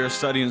back. We are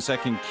studying 2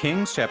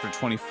 Kings chapter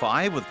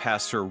 25 with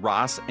Pastor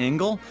Ross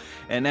Engel.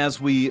 And as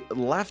we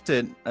left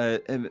it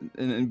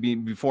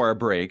before our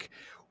break,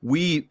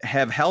 we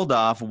have held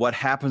off what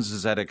happens to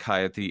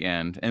Zedekiah at the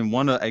end. And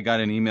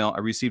I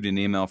received an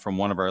email from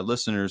one of our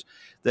listeners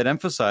that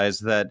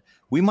emphasized that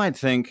we might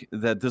think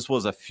that this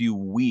was a few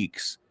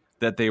weeks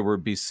that they were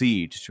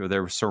besieged or they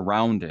were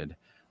surrounded.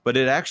 But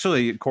it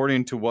actually,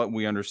 according to what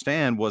we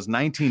understand, was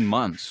 19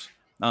 months.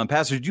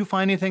 Pastor, did you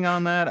find anything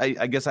on that?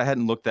 I guess I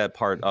hadn't looked that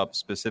part up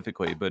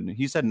specifically, but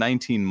he said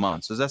 19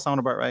 months. Does that sound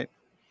about right?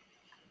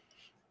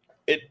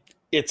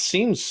 It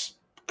seems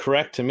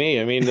correct to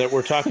me. I mean, that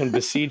we're talking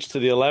besieged to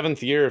the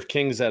 11th year of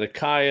King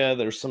Zedekiah.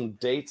 There's some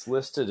dates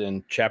listed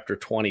in chapter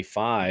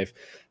 25.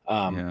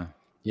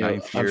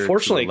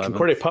 Unfortunately,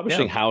 Concordia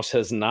Publishing House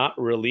has not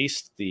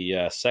released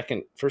the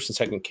first and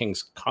second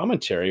Kings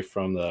commentary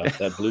from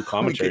that blue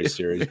commentary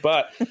series,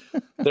 but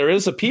there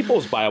is a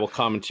People's Bible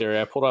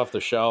commentary I pulled off the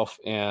shelf,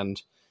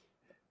 and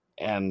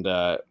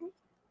it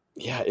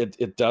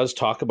does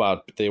talk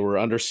about they were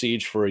under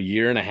siege for a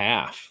year and a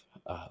half.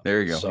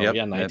 There you go. So,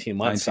 yep. 19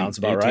 months sounds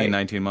about right.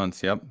 19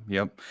 months. Yep.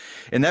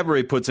 And that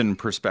really puts it in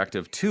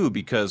perspective too,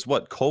 because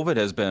COVID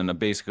has been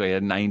basically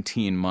a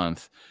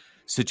 19-month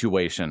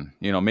situation,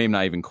 maybe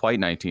not even quite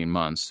 19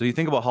 months. So you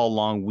think about how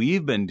long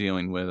we've been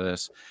dealing with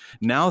this.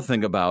 Now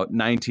think about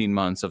 19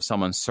 months of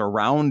someone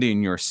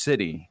surrounding your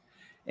city.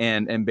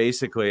 And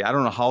basically, I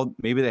don't know how,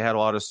 maybe they had a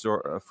lot of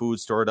food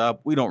stored up.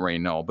 We don't really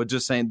know, but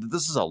just saying that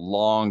this is a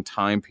long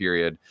time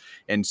period.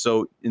 And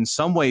so in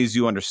some ways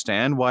you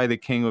understand why the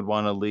king would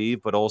want to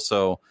leave, but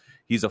also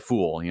he's a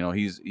fool.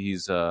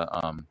 He's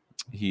not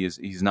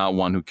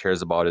one who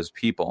cares about his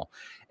people.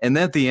 And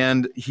then at the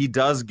end, he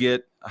does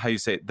get,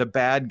 the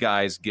bad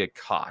guys get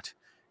caught,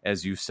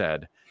 as you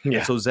said. Yeah.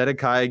 And so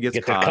Zedekiah gets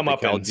caught. The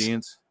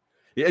Chaldeans.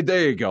 Yeah,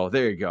 there you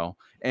go.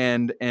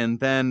 And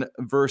then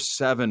verse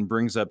 7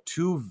 brings up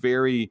two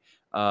very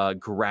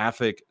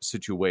graphic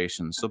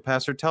situations. So,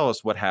 Pastor, tell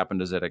us what happened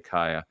to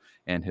Zedekiah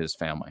and his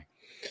family.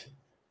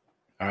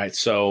 All right.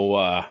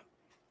 So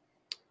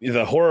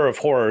the horror of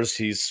horrors,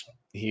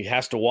 he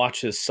has to watch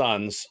his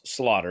sons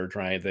slaughtered.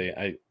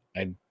 Right.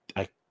 I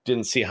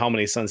didn't see how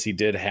many sons he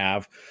did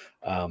have,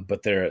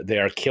 but they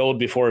are killed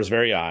before his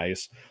very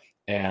eyes,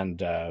 and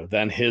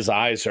then his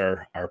eyes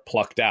are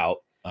plucked out.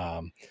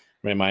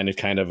 Reminded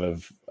kind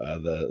of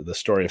the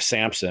story of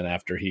Samson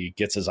after he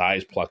gets his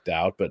eyes plucked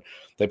out, but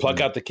they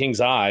pluck out the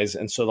king's eyes.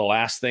 And so the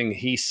last thing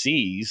he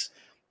sees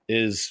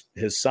is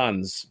his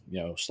sons,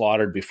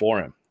 slaughtered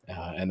before him.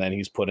 And then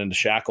he's put into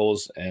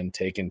shackles and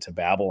taken to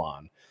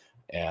Babylon.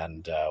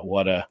 And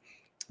what a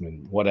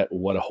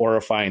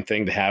horrifying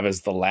thing to have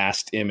as the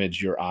last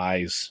image your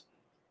eyes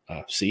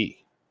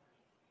see.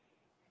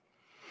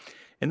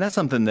 And that's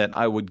something that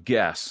I would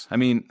guess. I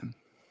mean,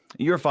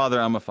 you're a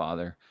father, I'm a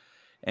father.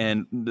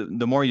 And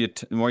the more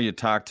you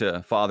talk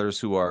to fathers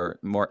who are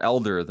more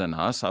elder than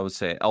us, I would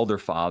say elder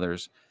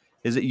fathers,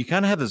 is that you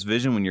kind of have this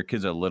vision when your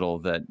kids are little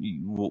that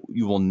you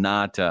will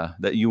not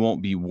that you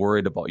won't be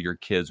worried about your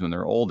kids when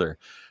they're older,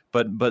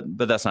 but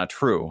that's not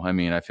true. I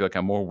mean, I feel like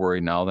I'm more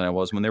worried now than I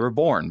was when they were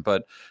born.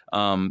 But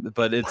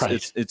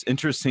it's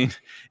interesting.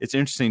 It's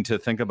interesting to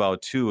think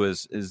about too.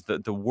 Is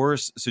that the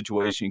worst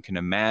situation you can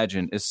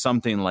imagine is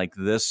something like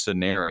this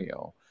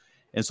scenario,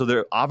 and so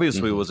there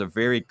obviously was a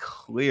very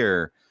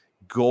clear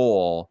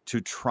goal to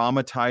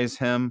traumatize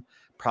him,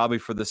 probably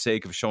for the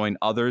sake of showing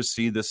others,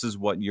 see, this is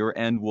what your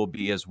end will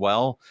be as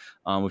well.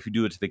 If you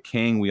do it to the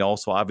king, we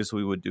also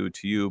obviously would do it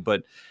to you.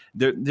 But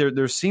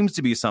there seems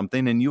to be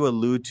something, and you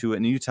allude to it,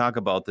 and you talk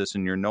about this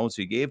in your notes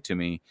you gave to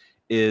me,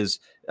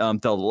 is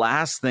the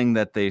last thing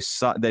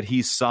that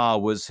he saw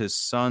was his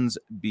sons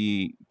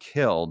be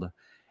killed,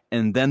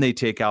 and then they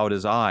take out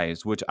his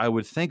eyes, which I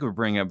would think would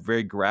bring up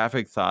very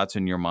graphic thoughts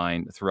in your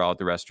mind throughout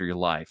the rest of your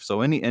life. So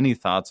any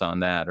thoughts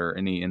on that or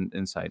any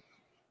insight?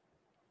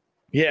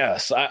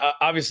 Yes.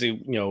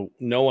 Obviously,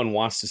 no one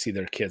wants to see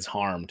their kids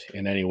harmed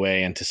in any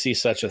way. And to see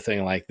such a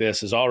thing like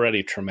this is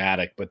already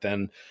traumatic. But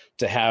then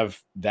to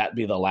have that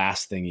be the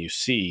last thing you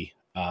see,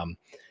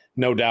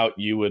 no doubt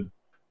you would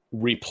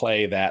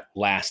replay that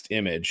last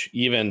image,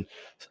 even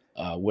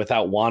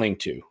without wanting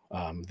to.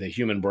 The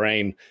human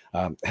brain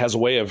has a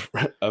way of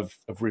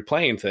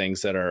replaying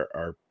things that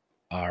are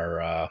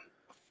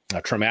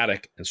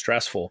traumatic and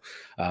stressful.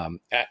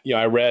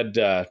 I read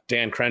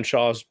Dan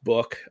Crenshaw's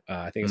book.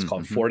 I think it's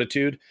called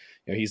Fortitude.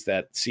 He's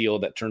that SEAL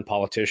that turned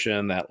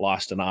politician that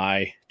lost an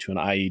eye to an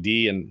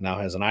IED and now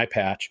has an eye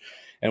patch.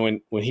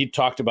 And when he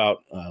talked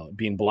about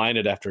being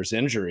blinded after his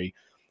injury,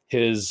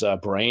 his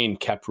brain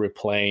kept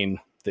replaying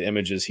the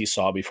images he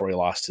saw before he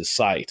lost his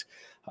sight.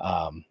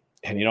 I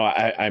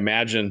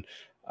imagine,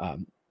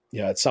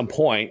 at some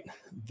point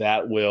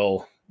that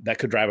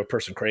could drive a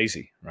person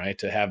crazy, right?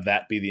 To have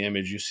that be the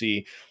image you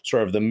see,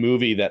 sort of the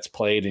movie that's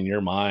played in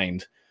your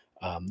mind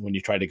when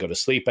you try to go to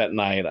sleep at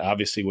night.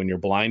 Obviously, when you're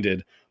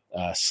blinded,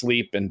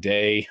 sleep and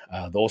day,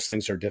 those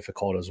things are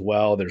difficult as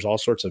well. There's all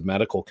sorts of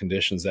medical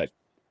conditions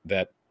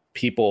that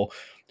people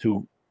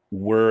who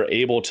were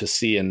able to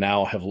see and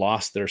now have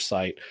lost their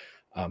sight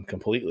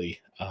completely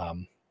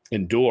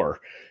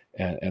endure.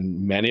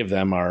 And many of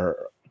them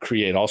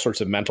create all sorts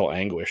of mental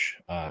anguish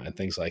and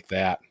things like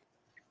that.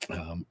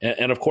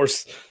 And of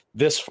course,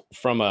 this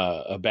from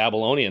a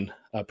Babylonian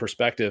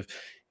perspective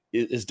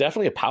is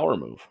definitely a power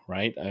move,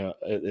 right?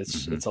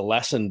 It's a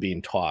lesson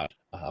being taught.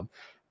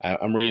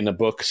 I'm reading a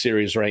book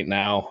series right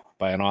now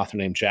by an author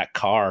named Jack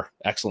Carr.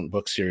 Excellent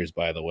book series,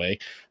 by the way.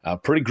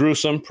 Pretty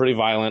gruesome, pretty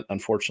violent,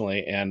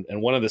 unfortunately. And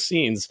one of the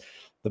scenes,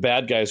 the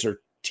bad guys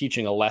are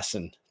teaching a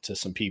lesson to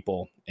some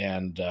people,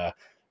 and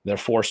they're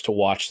forced to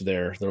watch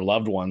their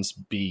loved ones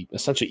be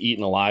essentially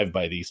eaten alive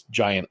by these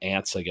giant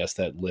ants, I guess,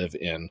 that live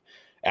in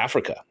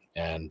Africa.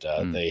 And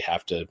they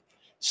have to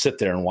sit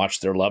there and watch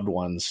their loved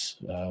ones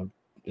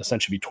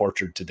essentially be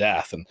tortured to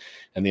death,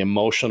 and the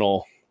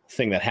emotional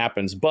thing that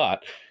happens.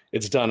 But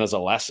it's done as a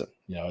lesson.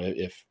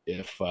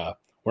 If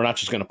we're not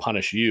just going to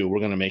punish you, we're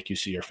going to make you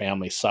see your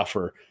family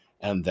suffer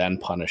and then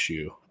punish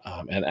you.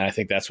 And I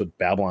think that's what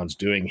Babylon's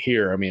doing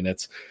here. I mean,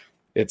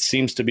 it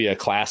seems to be a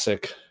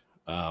classic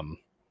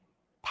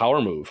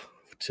power move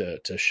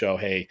to show,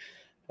 hey,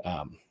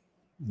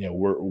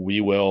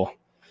 we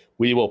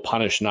will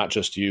punish not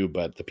just you,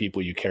 but the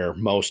people you care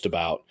most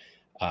about.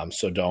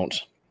 So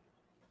don't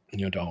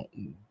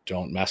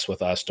mess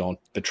with us. Don't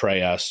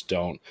betray us.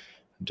 Don't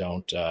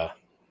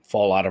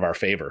fall out of our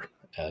favor.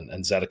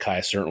 And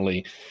Zedekiah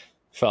certainly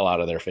fell out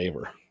of their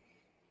favor.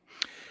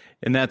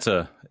 And that's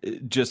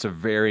just a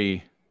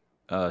very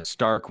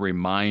stark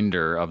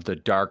reminder of the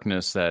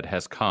darkness that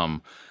has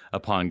come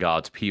upon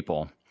God's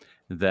people.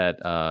 That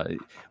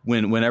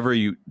whenever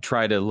you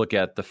try to look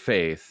at the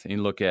faith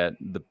and look at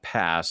the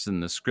past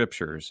and the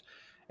scriptures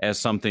as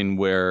something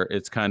where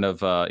it's kind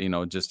of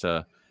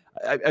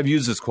I've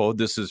used this quote.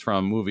 This is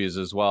from movies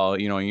as well.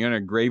 You're in a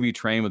gravy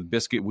train with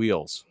biscuit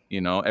wheels.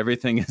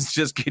 Everything is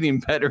just getting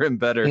better and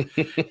better.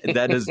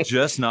 That is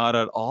just not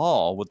at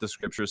all what the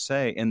scriptures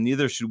say. And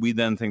neither should we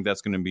then think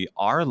that's going to be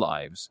our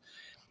lives.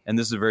 And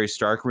this is a very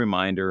stark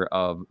reminder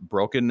of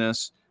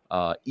brokenness,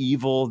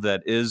 evil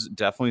that is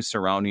definitely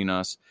surrounding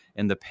us,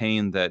 and the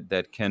pain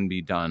that can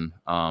be done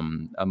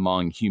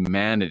among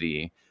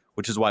humanity,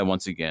 which is why,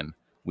 once again,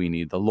 we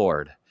need the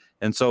Lord.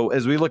 And so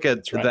as we look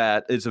at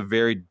that, it's a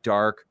very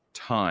dark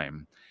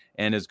time,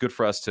 and it's good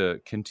for us to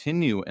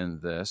continue in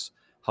this.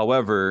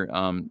 However,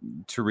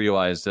 to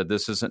realize that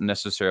this isn't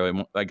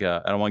necessarily I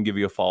don't want to give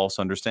you a false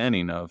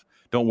understanding of,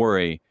 don't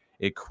worry,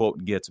 it,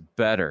 quote, gets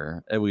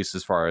better, at least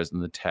as far as in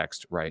the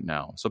text right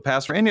now. So,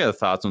 Pastor, any other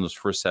thoughts on those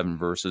first 7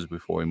 verses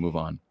before we move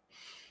on?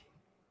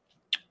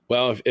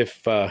 Well,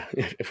 if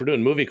we're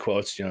doing movie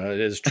quotes, it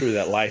is true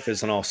that life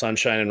isn't all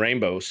sunshine and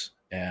rainbows,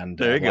 and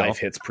life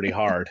hits pretty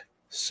hard.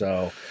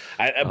 So,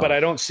 but I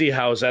don't see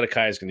how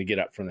Zedekiah is going to get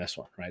up from this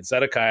one, right?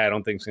 Zedekiah, I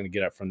don't think is going to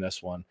get up from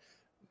this one,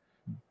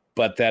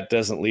 but that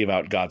doesn't leave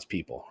out God's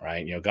people,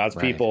 right? God's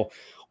people,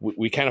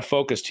 we kind of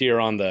focused here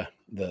on the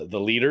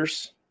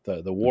leaders,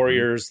 the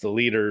warriors, the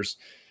leaders,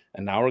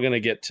 and now we're going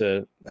to get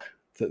to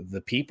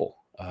the people,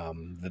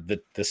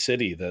 the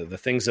city, the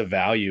things of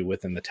value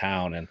within the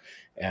town,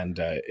 and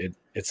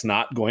it's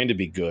not going to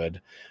be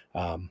good.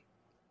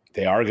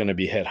 They are going to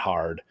be hit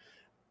hard,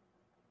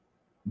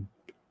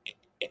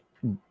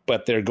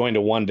 but they're going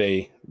to one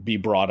day be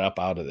brought up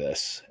out of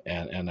this.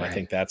 And I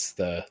think that's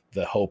the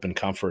hope and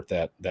comfort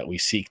that we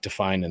seek to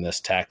find in this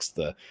text,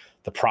 the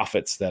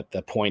prophets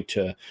that point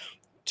to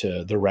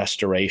the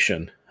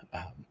restoration,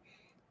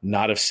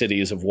 not of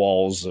cities, of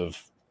walls,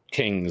 of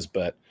kings,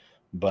 but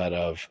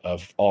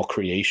of all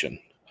creation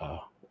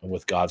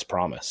with God's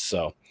promise.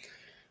 So,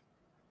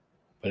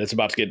 but it's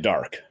about to get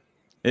dark.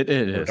 It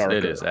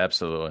is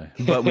absolutely.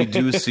 But we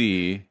do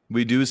see,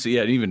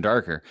 even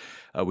darker.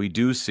 We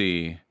do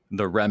see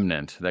the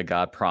remnant that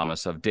God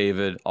promised of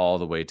David all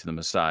the way to the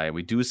Messiah.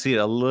 We do see it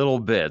a little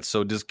bit.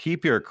 So just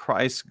keep your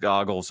Christ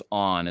goggles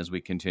on as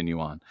we continue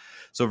on.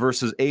 So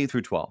verses 8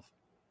 through 12.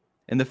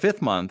 In the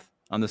 5th month,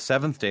 on the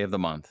 7th day of the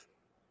month,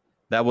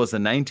 that was the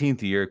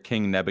 19th year of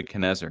King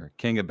Nebuchadnezzar,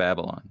 king of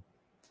Babylon,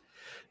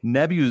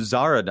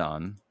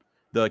 Nebuzaradan,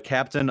 the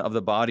captain of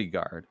the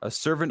bodyguard, a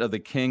servant of the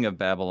king of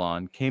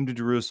Babylon, came to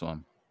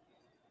Jerusalem,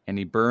 and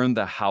he burned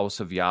the house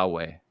of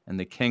Yahweh and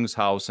the king's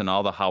house and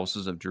all the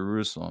houses of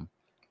Jerusalem.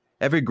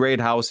 Every great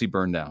house he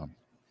burned down.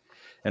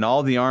 And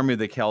all the army of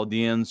the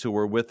Chaldeans who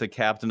were with the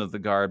captain of the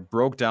guard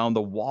broke down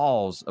the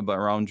walls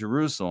around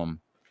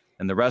Jerusalem.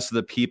 And the rest of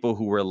the people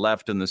who were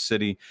left in the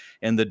city,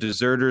 and the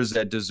deserters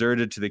that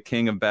deserted to the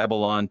king of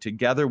Babylon,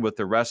 together with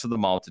the rest of the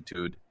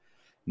multitude,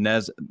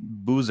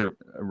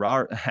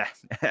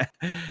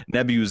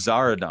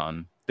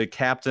 Nebuzaradan, the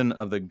captain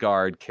of the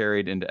guard,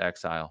 carried into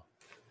exile.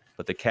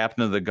 But the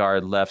captain of the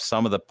guard left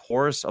some of the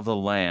poorest of the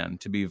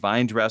land to be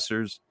vine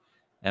dressers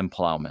and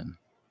plowmen.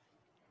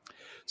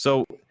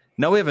 So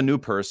now we have a new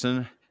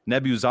person,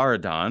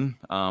 Nebuzaradan.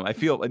 I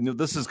feel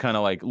this is kind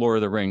of like Lord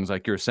of the Rings,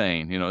 like you're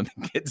saying.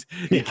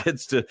 It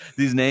gets to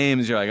these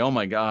names. You're like, oh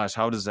my gosh,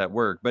 how does that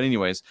work? But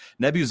anyways,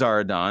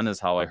 Nebuzaradan is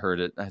how I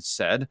heard it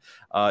said.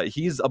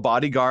 He's a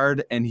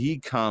bodyguard, and he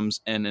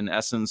comes, and in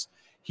essence,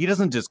 he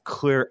doesn't just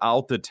clear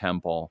out the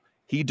temple;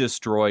 he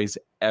destroys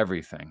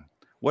everything.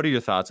 What are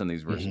your thoughts on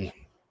these verses?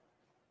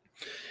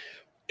 Mm-hmm.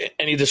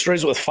 And he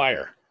destroys it with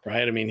fire.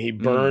 Right. I mean, he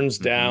burns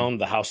down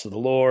the house of the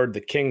Lord,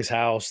 the king's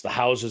house, the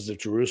houses of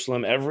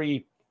Jerusalem,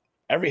 every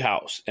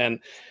house.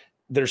 And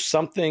there's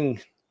something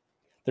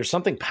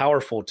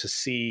powerful to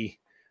see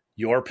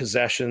your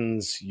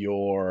possessions,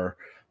 your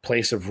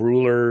place of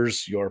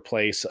rulers, your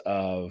place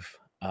of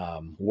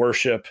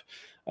worship,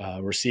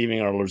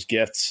 receiving our Lord's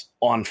gifts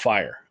on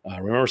fire.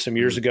 Remember some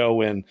years ago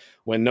when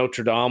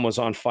Notre Dame was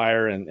on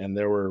fire and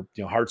there were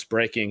hearts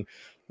breaking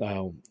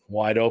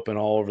wide open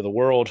all over the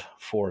world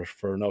for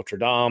Notre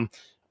Dame.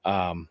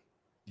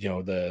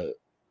 The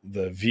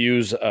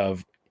views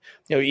of,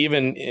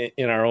 even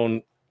in our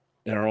own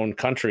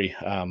country,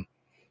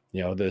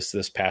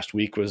 this past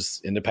week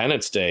was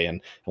Independence Day, and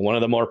one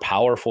of the more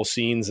powerful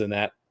scenes in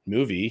that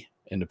movie,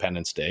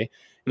 Independence Day,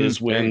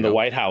 is when the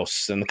White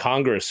House and the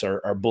Congress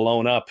are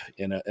blown up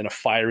in a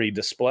fiery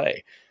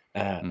display.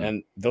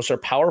 And those are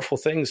powerful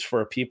things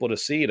for people to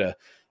see,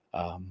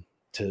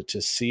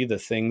 to see the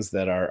things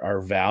that are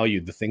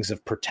valued, the things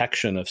of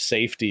protection, of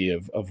safety,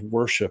 of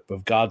worship,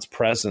 of God's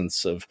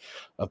presence, of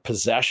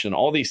possession,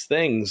 all these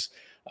things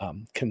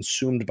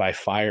consumed by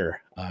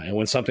fire. And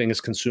when something is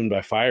consumed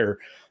by fire,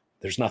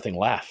 there's nothing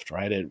left,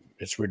 right?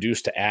 It's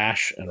reduced to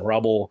ash and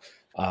rubble.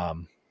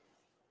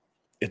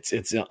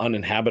 It's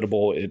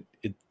uninhabitable.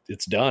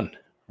 It's done,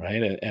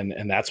 right?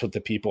 And that's what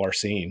the people are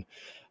seeing.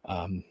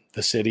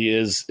 The city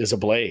is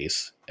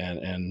ablaze,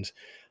 and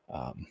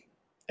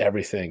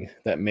everything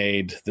that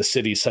made the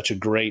city such a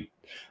great,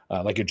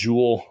 like a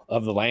jewel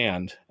of the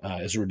land,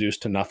 is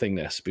reduced to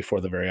nothingness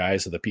before the very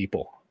eyes of the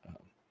people.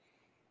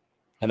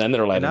 And then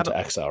they're led into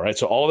exile, right?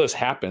 So all this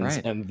happens,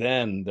 right, and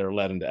then they're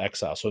led into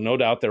exile. So no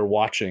doubt they're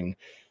watching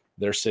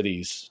their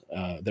cities,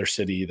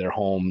 their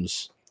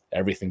homes,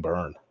 everything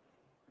burn.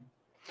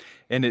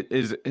 And it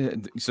is,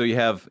 so you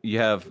have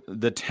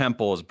the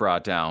temple is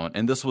brought down,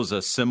 and this was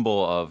a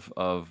symbol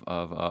of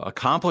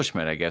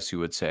accomplishment, I guess you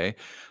would say,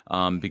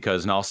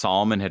 because now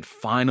Solomon had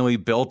finally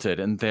built it,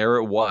 and there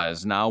it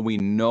was. Now we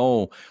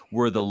know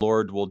where the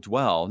Lord will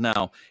dwell.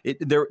 Now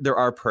there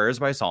are prayers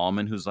by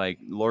Solomon who's like,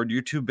 Lord,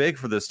 you're too big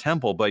for this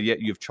temple, but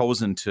yet you've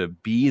chosen to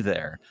be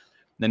there.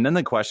 And then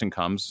the question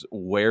comes,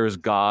 where's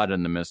God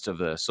in the midst of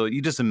this? So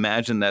you just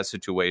imagine that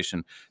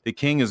situation. The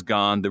king is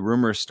gone. The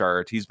rumors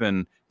start. He's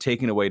been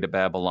taken away to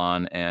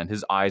Babylon, and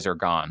his eyes are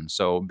gone.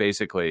 So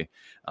basically,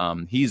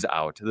 he's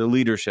out. The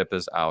leadership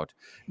is out.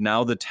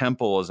 Now the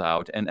temple is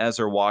out. And as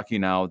they're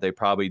walking out, they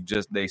probably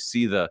they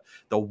see the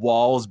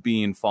walls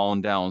being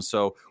fallen down.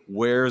 So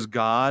where's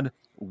God?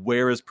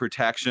 Where is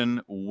protection?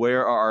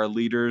 Where are our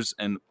leaders?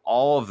 And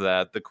all of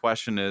that, the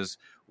question is,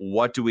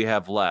 what do we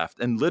have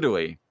left? And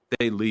literally,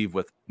 they leave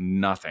with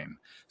nothing.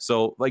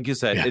 So like you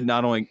said, It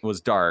not only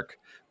was dark,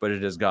 but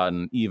it has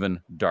gotten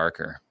even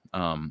darker.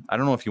 I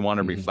don't know if you want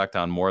to reflect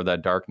on more of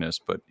that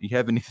darkness, but you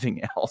have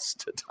anything else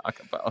to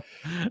talk about?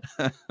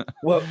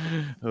 Well,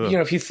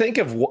 if you think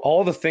of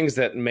all the things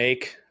that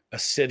make a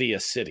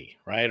city,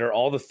 right? Or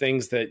all the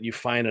things that you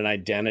find an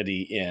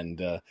identity in,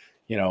 the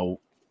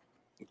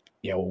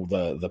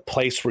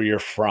place where you're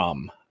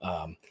from,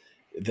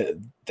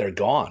 they're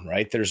gone,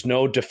 right? There's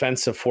no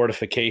defensive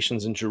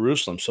fortifications in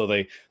Jerusalem, so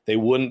they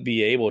wouldn't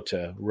be able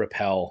to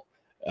repel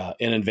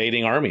an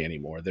invading army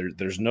anymore.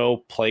 There's no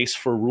place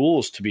for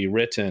rules to be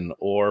written,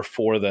 or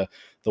for the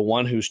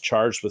one who's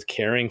charged with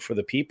caring for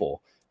the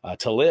people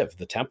to live.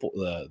 The temple,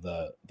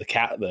 the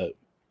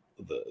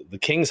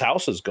king's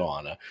house is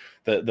gone.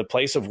 The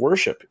place of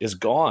worship is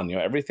gone.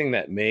 Everything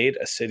that made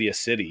a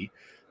city.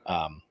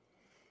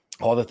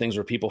 All the things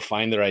where people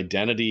find their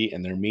identity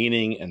and their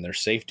meaning and their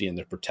safety and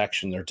their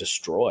protection, they're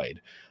destroyed.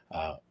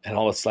 And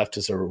all that's left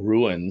is the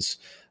ruins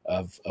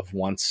of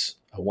once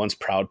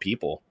proud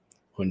people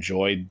who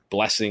enjoyed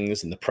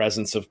blessings and the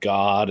presence of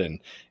God,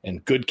 and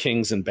good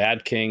kings and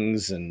bad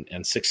kings, and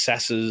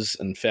successes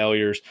and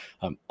failures,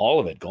 all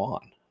of it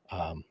gone.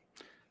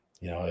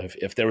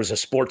 If there was a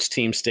sports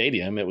team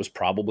stadium, it was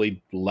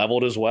probably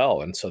leveled as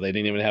well. And so they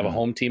didn't even have a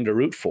home team to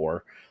root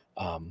for.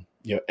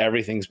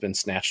 Everything's been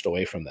snatched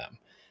away from them.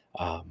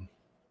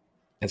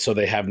 And so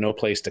they have no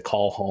place to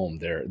call home.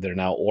 They're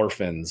now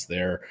orphans.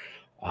 They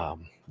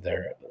don't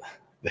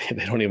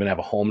even have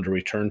a home to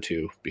return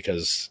to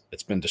because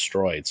it's been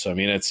destroyed. So, I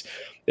mean,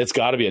 it's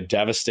got to be a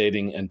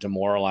devastating and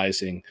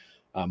demoralizing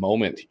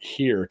moment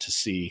here to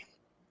see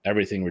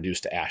everything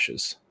reduced to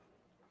ashes.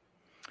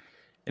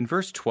 In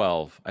verse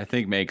 12, I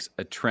think makes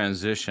a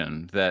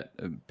transition that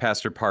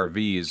Pastor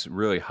Parviz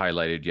really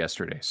highlighted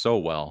yesterday so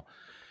well.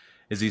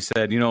 As he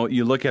said,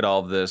 you look at all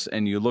of this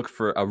and you look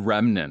for a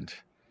remnant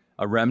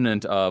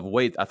of,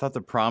 wait, I thought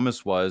the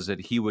promise was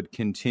that he would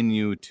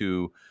continue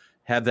to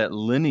have that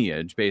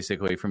lineage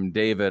basically from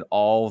David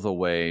all the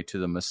way to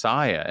the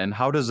Messiah. And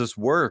how does this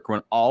work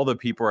when all the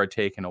people are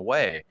taken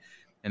away?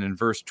 And in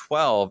verse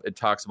 12, it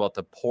talks about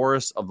the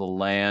poorest of the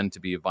land to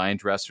be vine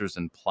dressers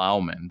and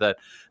plowmen, that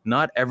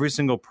not every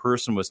single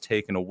person was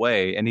taken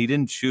away. And he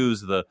didn't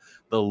choose the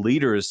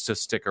leaders to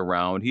stick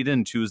around. He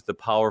didn't choose the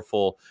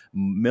powerful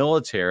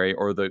military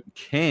or the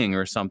king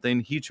or something.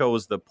 He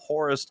chose the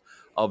poorest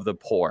of the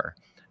poor.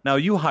 Now,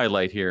 you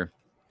highlight here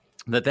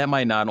that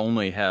might not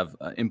only have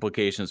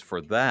implications for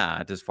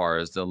that as far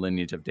as the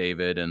lineage of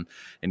David and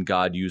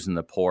God using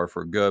the poor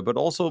for good, but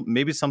also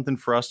maybe something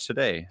for us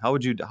today. How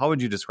would you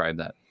describe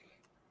that?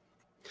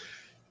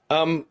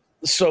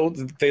 So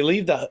they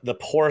leave the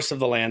poorest of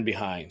the land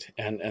behind,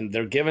 and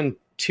they're given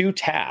two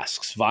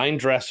tasks: vine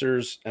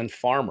dressers and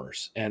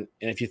farmers. And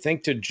if you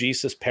think to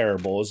Jesus'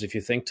 parables, if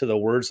you think to the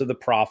words of the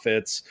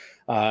prophets,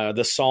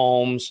 the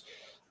Psalms,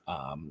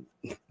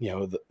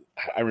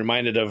 I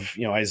reminded of,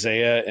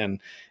 Isaiah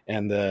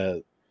and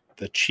the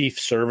chief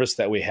service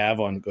that we have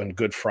on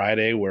Good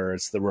Friday, where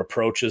it's the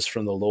reproaches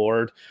from the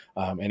Lord.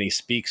 And he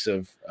speaks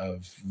of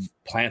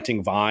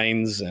planting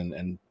vines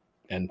and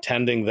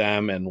tending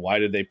them, and why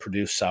did they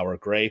produce sour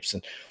grapes?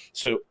 And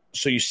so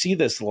you see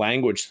this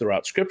language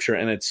throughout Scripture,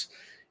 and it's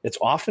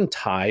often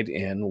tied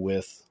in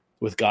with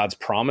God's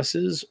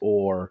promises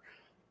or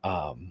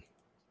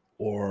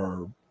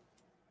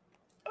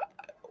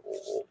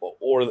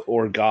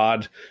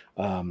God,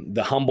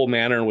 the humble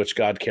manner in which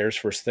God cares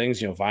for his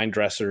things, vine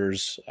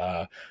dressers,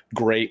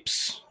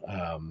 grapes,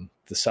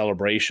 the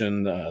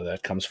celebration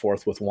that comes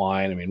forth with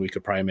wine. I mean, we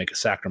could probably make a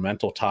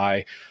sacramental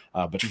tie,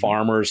 but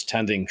farmers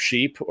tending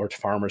sheep or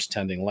farmers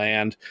tending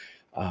land.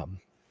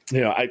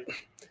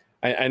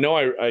 I know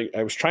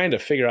I was trying to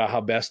figure out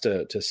how best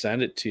to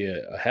send it to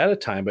you ahead of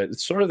time, but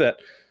it's sort of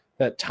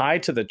that tie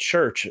to the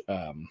church,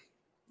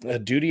 a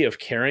duty of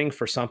caring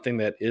for something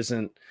that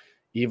isn't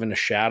even a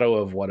shadow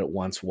of what it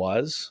once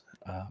was.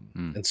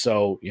 And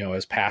so,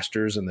 as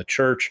pastors in the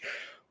church,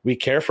 we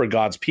care for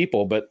God's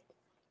people, but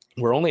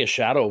we're only a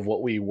shadow of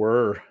what we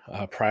were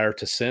prior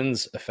to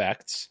sin's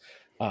effects.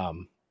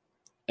 And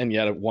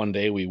yet one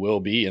day we will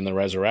be in the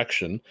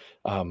resurrection,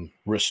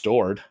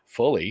 restored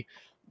fully,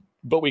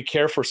 but we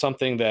care for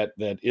something that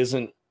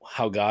isn't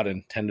how God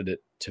intended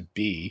it to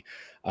be.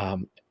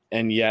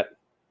 And yet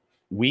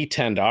we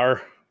tend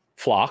our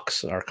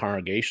flocks, our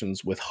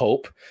congregations, with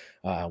hope,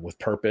 with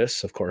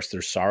purpose. Of course,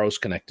 there's sorrows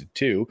connected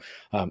too.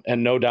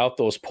 And no doubt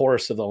those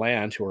poorest of the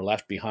land who are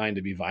left behind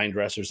to be vine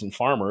dressers and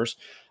farmers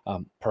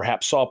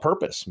perhaps saw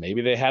purpose.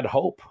 Maybe they had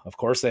hope. Of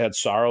course, they had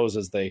sorrows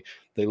as they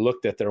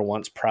looked at their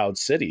once proud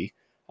city.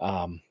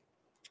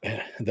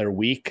 They're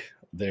weak,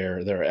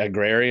 they're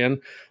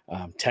agrarian,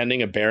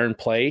 tending a barren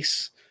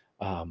place,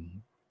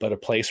 but a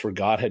place where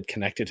God had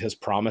connected his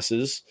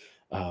promises,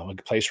 a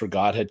place where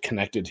God had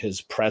connected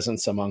his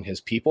presence among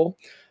his people.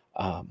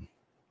 I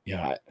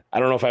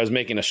don't know if I was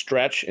making a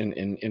stretch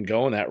in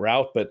going that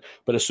route, but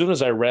as soon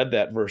as I read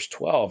that verse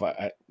 12,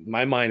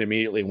 my mind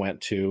immediately went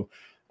to,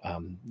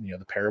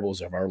 the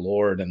parables of our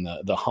Lord and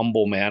the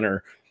humble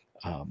manner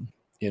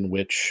in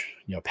which,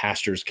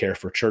 pastors care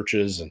for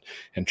churches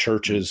and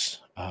churches,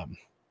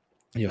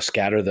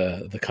 scatter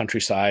the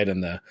countryside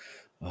and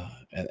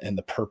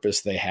the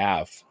purpose they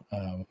have.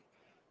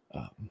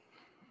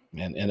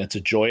 And it's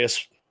a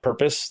joyous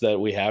purpose that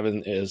we have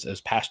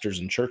as pastors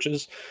and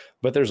churches,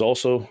 but there's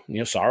also,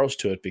 sorrows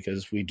to it,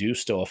 because we do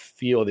still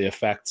feel the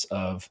effects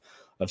of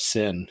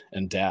sin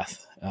and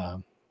death,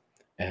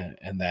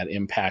 and that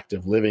impact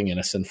of living in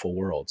a sinful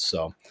world.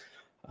 So,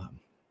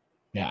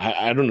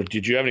 I don't know.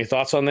 Did you have any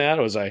thoughts on that?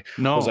 I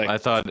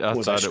thought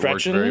it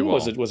worked very well.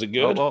 Was it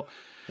good? Well,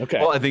 okay.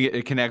 Well, I think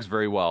it connects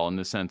very well in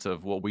the sense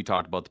of what we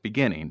talked about at the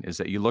beginning, is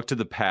that you look to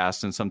the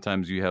past and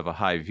sometimes you have a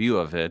high view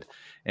of it,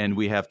 and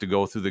we have to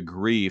go through the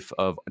grief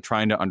of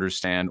trying to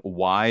understand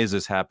why is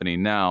this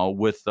happening now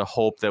with the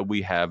hope that we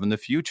have in the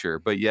future,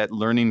 but yet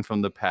learning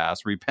from the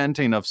past,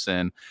 repenting of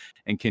sin,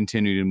 and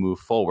continue to move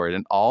forward.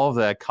 And all of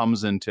that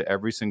comes into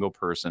every single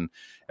person,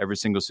 every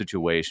single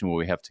situation where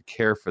we have to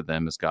care for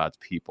them as God's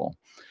people.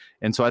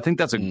 And so I think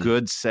that's a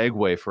good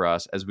segue for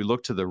us as we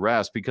look to the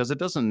rest, because it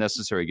doesn't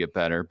necessarily get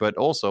better, but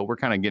also we're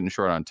kind of getting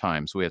short on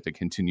time, so we have to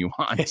continue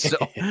on. So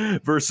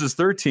verses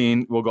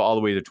 13, we'll go all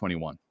the way to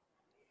 21.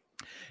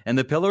 And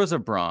the pillars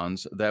of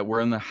bronze that were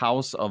in the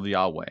house of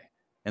Yahweh,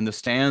 and the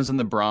stands in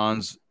the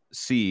bronze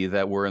sea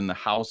that were in the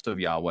house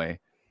of Yahweh,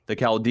 the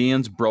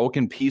Chaldeans broke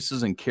in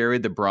pieces and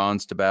carried the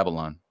bronze to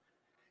Babylon.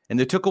 And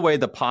they took away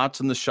the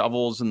pots and the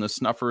shovels and the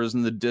snuffers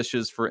and the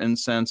dishes for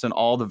incense and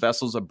all the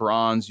vessels of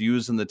bronze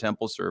used in the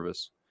temple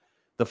service.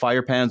 The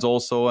fire pans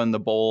also and the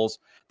bowls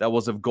that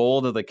was of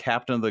gold of the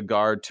captain of the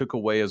guard took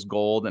away as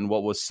gold, and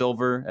what was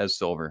silver as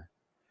silver.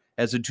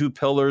 As the two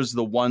pillars,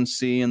 the one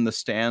sea, and the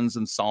stands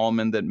and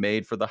Solomon that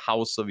made for the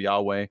house of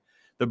Yahweh,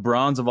 the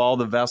bronze of all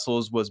the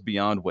vessels was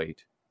beyond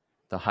weight.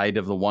 The height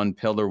of the one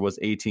pillar was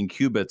 18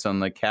 cubits on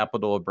the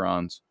capital of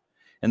bronze.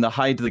 And the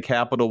height of the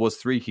capital was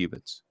 3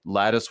 cubits.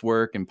 Lattice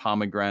work and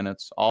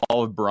pomegranates,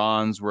 all of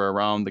bronze, were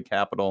around the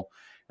capital,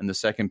 and the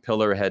second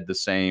pillar had the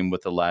same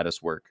with the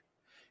lattice work.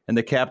 And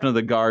the captain of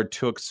the guard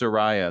took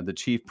Sariah, the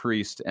chief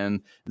priest,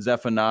 and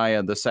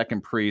Zephaniah, the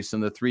second priest,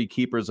 and the 3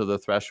 keepers of the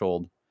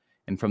threshold.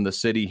 And from the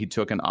city he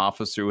took an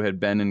officer who had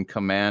been in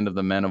command of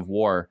the men of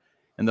war,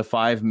 and the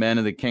 5 men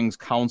of the king's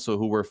council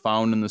who were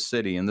found in the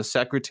city, and the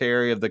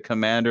secretary of the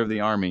commander of the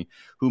army,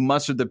 who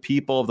mustered the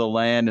people of the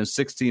land, and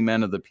 60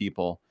 men of the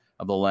people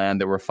of the land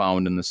that were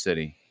found in the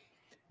city.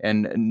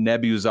 And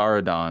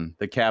Nebuzaradan,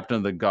 the captain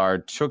of the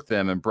guard, took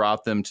them and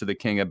brought them to the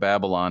king of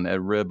Babylon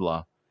at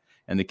Riblah.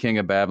 And the king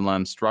of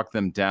Babylon struck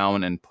them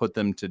down and put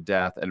them to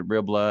death at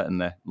Riblah in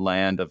the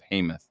land of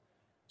Hamath.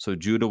 So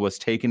Judah was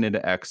taken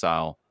into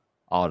exile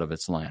out of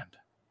its land.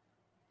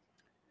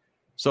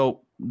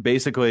 So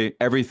basically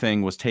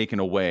everything was taken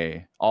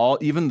away.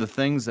 Even the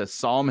things that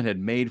Solomon had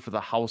made for the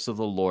house of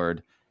the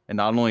Lord. And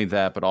not only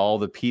that, but all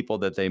the people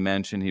that they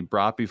mentioned, he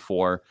brought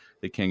before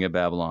the king of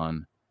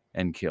Babylon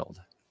and killed.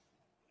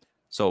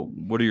 So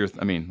what are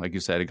like you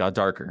said, it got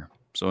darker.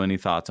 So any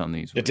thoughts on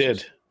these? It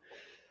did.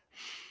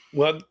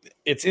 Well,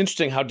 it's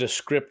interesting how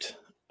descriptive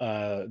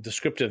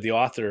the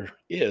author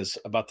is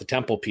about the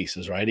temple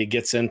pieces, right? He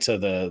gets into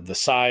the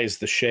size,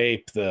 the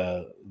shape,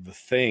 the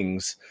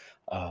things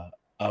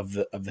of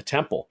the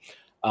temple.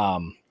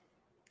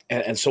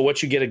 And so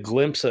what you get a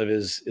glimpse of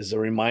is a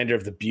reminder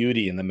of the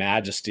beauty and the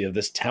majesty of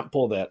this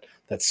temple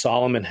that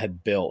Solomon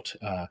had built,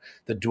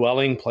 the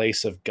dwelling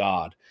place of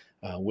God,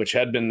 which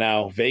had been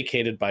now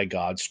vacated by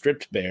God,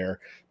 stripped bare,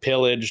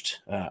 pillaged,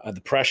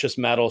 the precious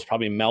metals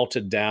probably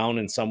melted down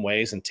in some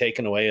ways and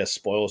taken away as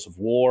spoils of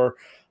war.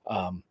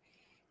 And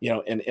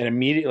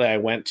immediately I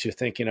went to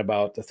thinking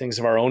about the things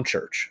of our own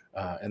church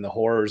and the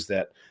horrors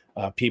that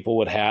people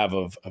would have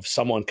of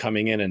someone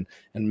coming in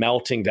and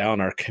melting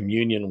down our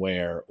communion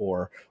ware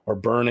or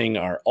burning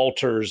our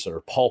altars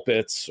or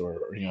pulpits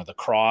or the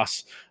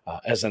cross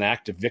as an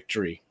act of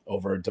victory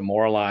over a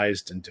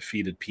demoralized and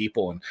defeated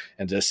people,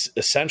 and to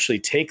essentially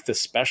take the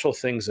special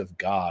things of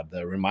God,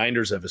 the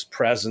reminders of his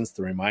presence,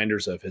 the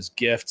reminders of his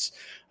gifts,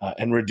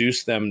 and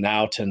reduce them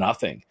now to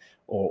nothing,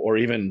 or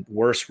even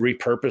worse,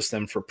 repurpose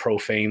them for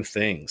profane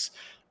things.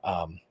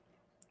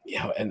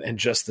 And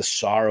just the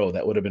sorrow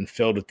that would have been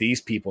filled with these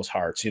people's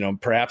hearts,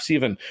 perhaps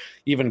even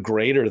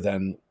greater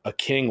than a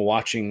king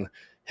watching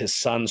his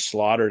son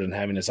slaughtered and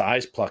having his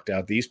eyes plucked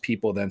out. These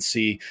people then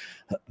see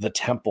the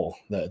temple,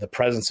 the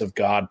presence of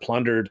God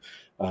plundered,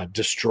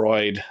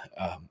 destroyed,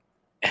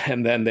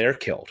 and then they're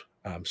killed.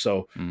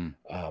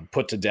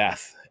 Put to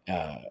death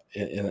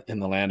in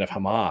the land of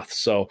Hamath.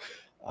 So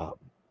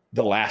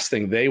the last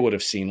thing they would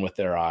have seen with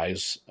their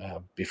eyes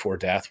before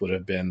death would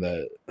have been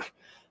the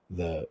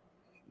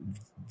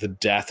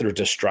death or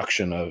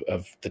destruction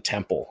of the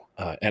temple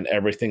and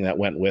everything that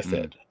went with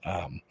it.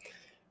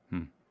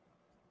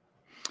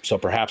 So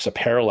perhaps a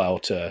parallel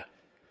to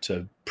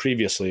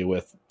previously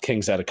with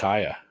King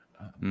Zedekiah.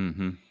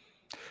 Mm-hmm.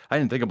 I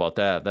didn't think about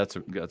that. That's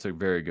a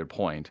very good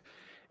point.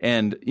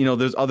 And,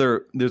 there's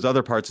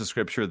other parts of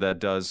Scripture that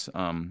does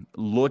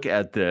look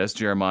at this.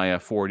 Jeremiah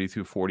 40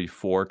 through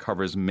 44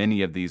 covers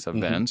many of these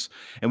events.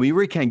 Mm-hmm. And we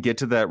really can't get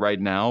to that right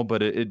now,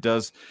 but it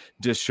does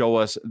just show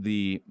us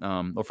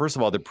first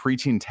of all, the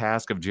preaching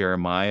task of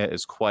Jeremiah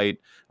is quite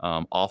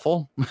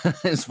awful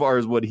as far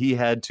as what he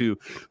had to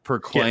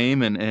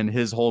proclaim and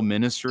his whole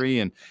ministry.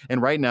 And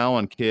right now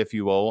on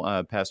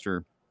KFUO,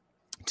 Pastor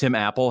Tim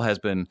Apple has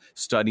been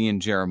studying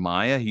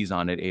Jeremiah. He's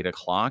on at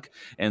 8:00.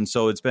 And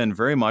so it's been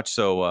very much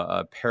so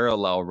a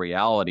parallel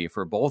reality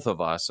for both of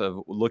us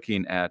of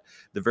looking at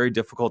the very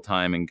difficult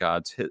time in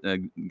God's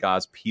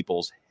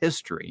people's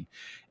history.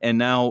 And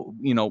now,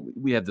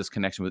 we have this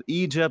connection with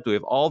Egypt. We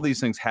have all these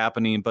things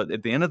happening. But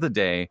at the end of the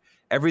day,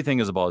 everything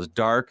is about as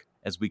dark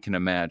as we can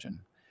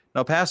imagine.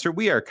 Now, Pastor,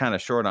 we are kind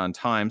of short on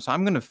time, so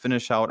I'm going to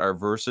finish out our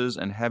verses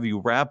and have you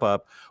wrap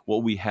up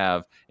what we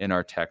have in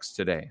our text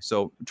today.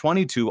 So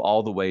 22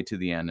 all the way to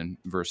the end in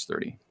verse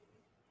 30.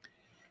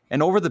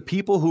 And over the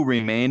people who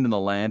remained in the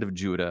land of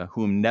Judah,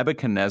 whom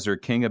Nebuchadnezzar,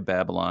 king of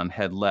Babylon,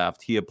 had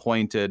left, he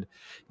appointed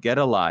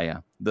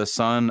Gedaliah, the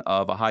son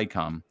of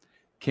Ahikam,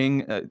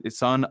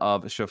 son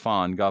of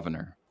Shaphan,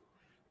 governor.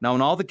 Now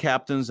when all the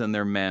captains and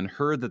their men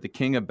heard that the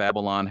king of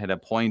Babylon had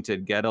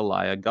appointed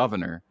Gedaliah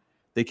governor,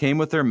 they came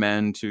with their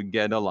men to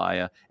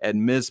Gedaliah at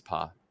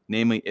Mizpah,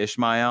 namely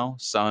Ishmael,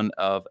 son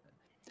of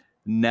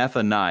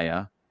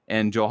Nethaniah,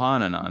 and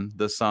Johanan,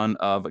 the son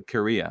of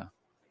Kareah,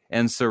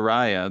 and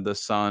Sariah, the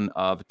son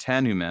of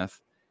Tanhumeth,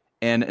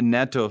 and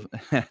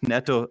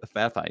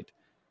Netophathite,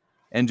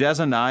 and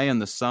Jezaniah,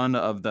 the son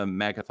of the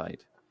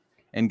Mechathite.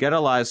 And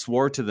Gedaliah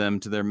swore to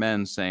their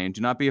men, saying,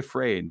 "Do not be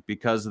afraid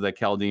because of the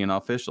Chaldean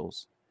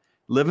officials.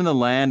 Live in the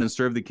land and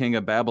serve the king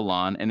of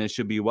Babylon, and it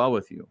shall be well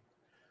with you."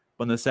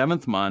 But in the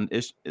seventh month,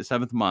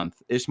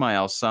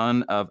 Ishmael,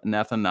 son of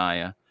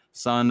Nethaniah,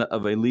 son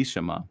of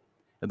Elishama,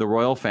 of the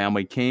royal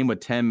family, came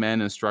with 10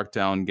 men and struck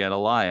down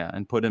Gedaliah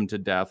and put him to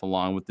death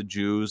along with the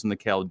Jews and the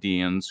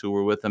Chaldeans who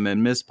were with him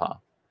in Mizpah.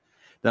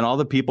 Then all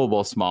the people,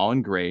 both small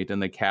and great,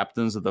 and the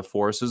captains of the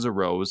forces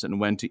arose and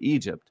went to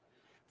Egypt,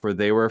 for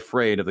they were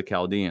afraid of the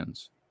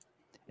Chaldeans.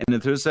 And in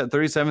the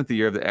 37th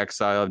year of the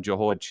exile of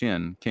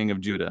Jehoiachin, king of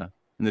Judah,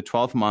 in the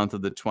 12th month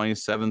of the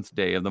 27th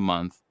day of the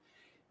month,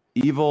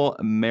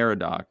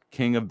 Evil-Merodach,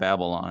 king of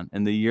Babylon,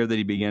 in the year that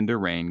he began to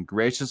reign,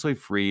 graciously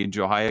freed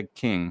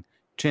Jehoiachin,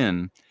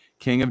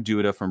 king of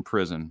Judah, from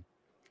prison.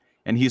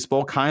 And he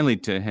spoke kindly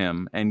to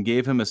him and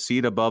gave him a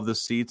seat above the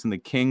seats and the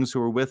kings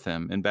who were with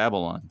him in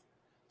Babylon.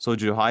 So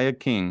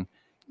Jehoiachin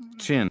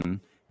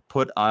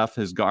put off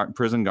his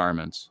prison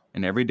garments,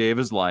 and every day of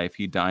his life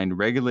he dined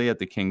regularly at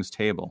the king's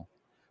table.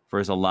 For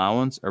his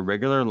allowance, a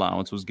regular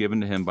allowance, was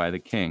given to him by the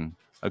king,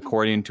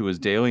 according to his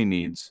daily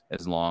needs,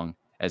 as long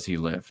as he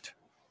lived.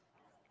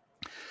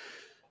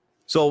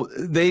 So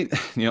they,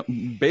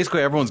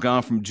 basically everyone's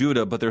gone from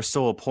Judah, but they're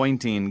still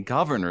appointing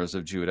governors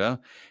of Judah.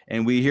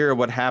 And we hear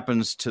what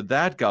happens to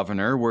that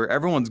governor where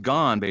everyone's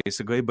gone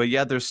basically, but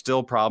yet there's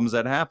still problems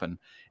that happen.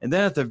 And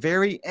then at the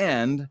very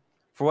end,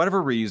 for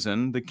whatever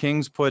reason, the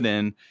kings put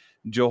in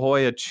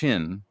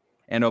Jehoiachin,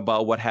 and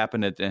about what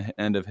happened at the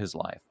end of his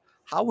life.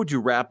 How would you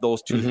wrap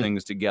those two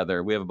things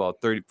together? We have about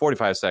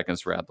 45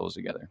 seconds to wrap those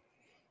together.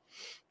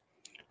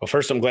 Well,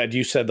 first, I'm glad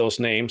you said those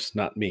names,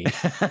 not me.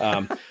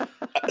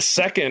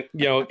 Second,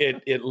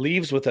 it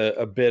leaves with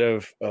a bit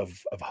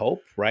of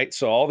hope, right?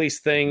 So all these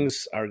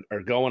things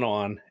are going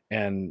on,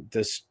 and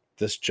this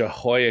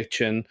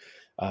Jehoiachin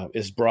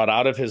is brought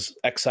out of his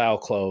exile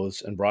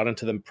clothes and brought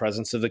into the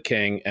presence of the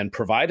king and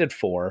provided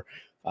for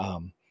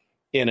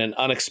in an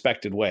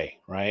unexpected way,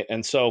 right?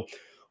 And so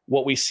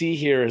what we see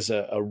here is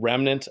a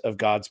remnant of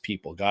God's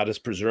people. God has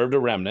preserved a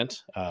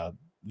remnant,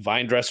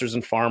 vine dressers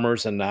and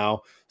farmers, and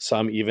now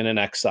some even in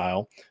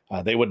exile.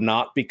 They would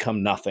not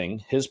become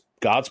nothing.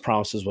 God's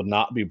promises would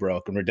not be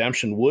broken.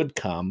 Redemption would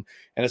come,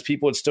 and his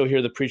people would still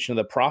hear the preaching of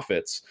the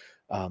prophets.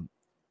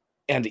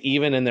 And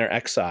even in their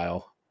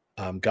exile,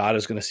 God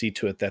is going to see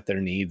to it that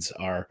their needs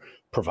are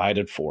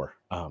provided for.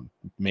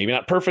 Maybe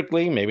not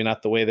perfectly, maybe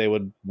not the way they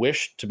would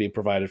wish to be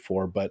provided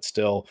for, but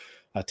still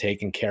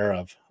taken care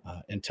of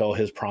until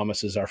his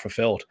promises are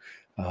fulfilled.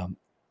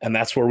 And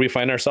that's where we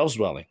find ourselves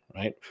dwelling,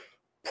 right?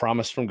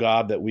 Promise from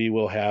God that we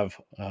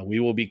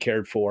will be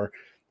cared for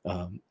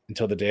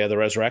until the day of the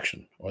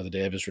resurrection or the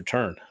day of his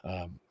return.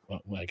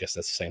 Well, I guess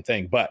that's the same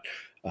thing, but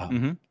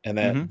and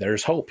that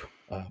there's hope.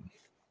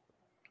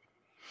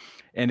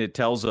 And it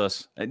tells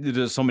us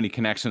there's so many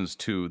connections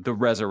to the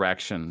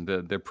resurrection,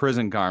 the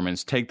prison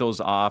garments, take those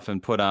off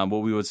and put on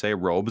what we would say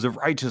robes of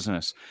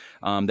righteousness,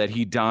 that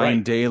he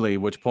dined daily,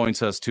 which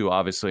points us to,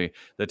 obviously,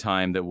 the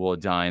time that we'll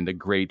dine, the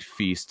great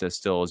feast that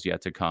still is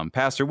yet to come.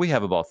 Pastor, we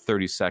have about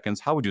 30 seconds.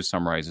 How would you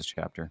summarize this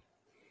chapter?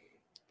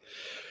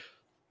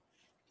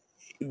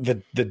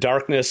 The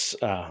darkness,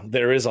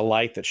 there is a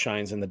light that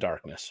shines in the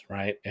darkness,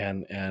 right?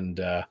 And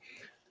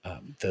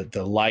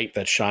the light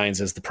that shines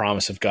is the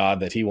promise of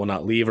God that he will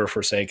not leave or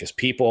forsake his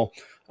people,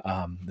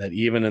 that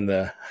even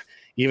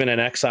in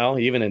exile,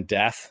 even in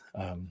death,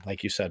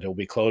 like you said, he'll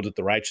be clothed with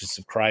the righteousness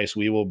of Christ.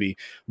 We will be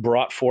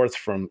brought forth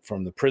from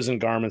the prison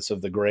garments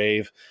of the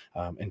grave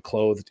and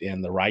clothed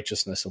in the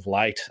righteousness of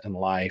light and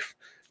life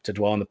to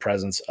dwell in the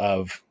presence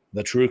of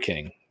the true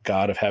King,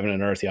 God of heaven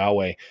and earth,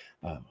 Yahweh,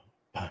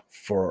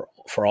 for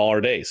all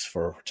our days,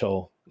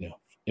 till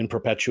in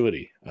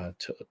perpetuity,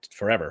 to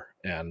forever.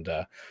 And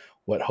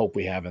what hope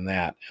we have in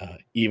that,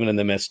 even in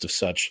the midst of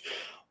such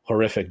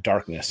horrific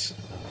darkness.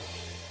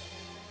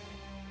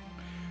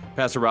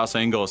 Pastor Ross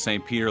Engel of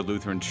St. Peter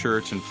Lutheran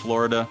Church in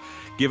Florida,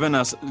 giving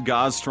us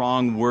God's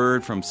strong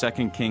word from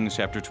 2 Kings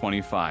chapter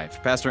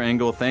 25. Pastor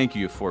Engel, thank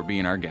you for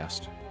being our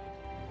guest.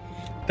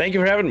 Thank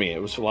you for having me.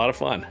 It was a lot of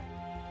fun.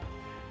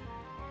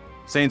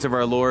 Saints of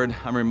our Lord,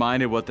 I'm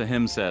reminded what the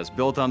hymn says,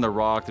 built on the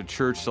rock, the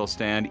church shall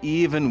stand,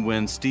 even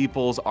when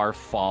steeples are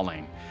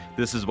falling.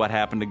 This is what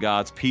happened to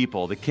God's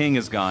people. The king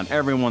is gone.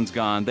 Everyone's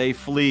gone. They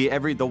flee.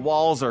 The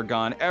walls are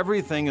gone.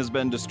 Everything has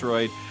been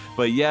destroyed.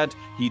 But yet,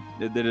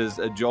 it is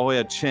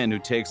Jehoiachin who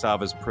takes off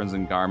his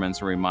prison garments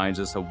and reminds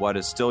us of what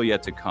is still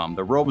yet to come.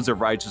 The robes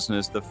of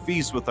righteousness, the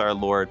feast with our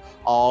Lord,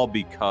 all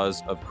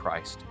because of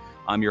Christ.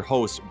 I'm your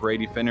host,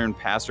 Brady Finner, and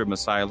pastor of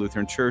Messiah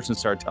Lutheran Church in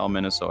Sartell,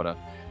 Minnesota.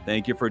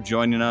 Thank you for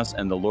joining us,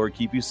 and the Lord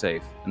keep you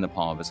safe in the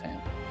palm of his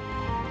hand.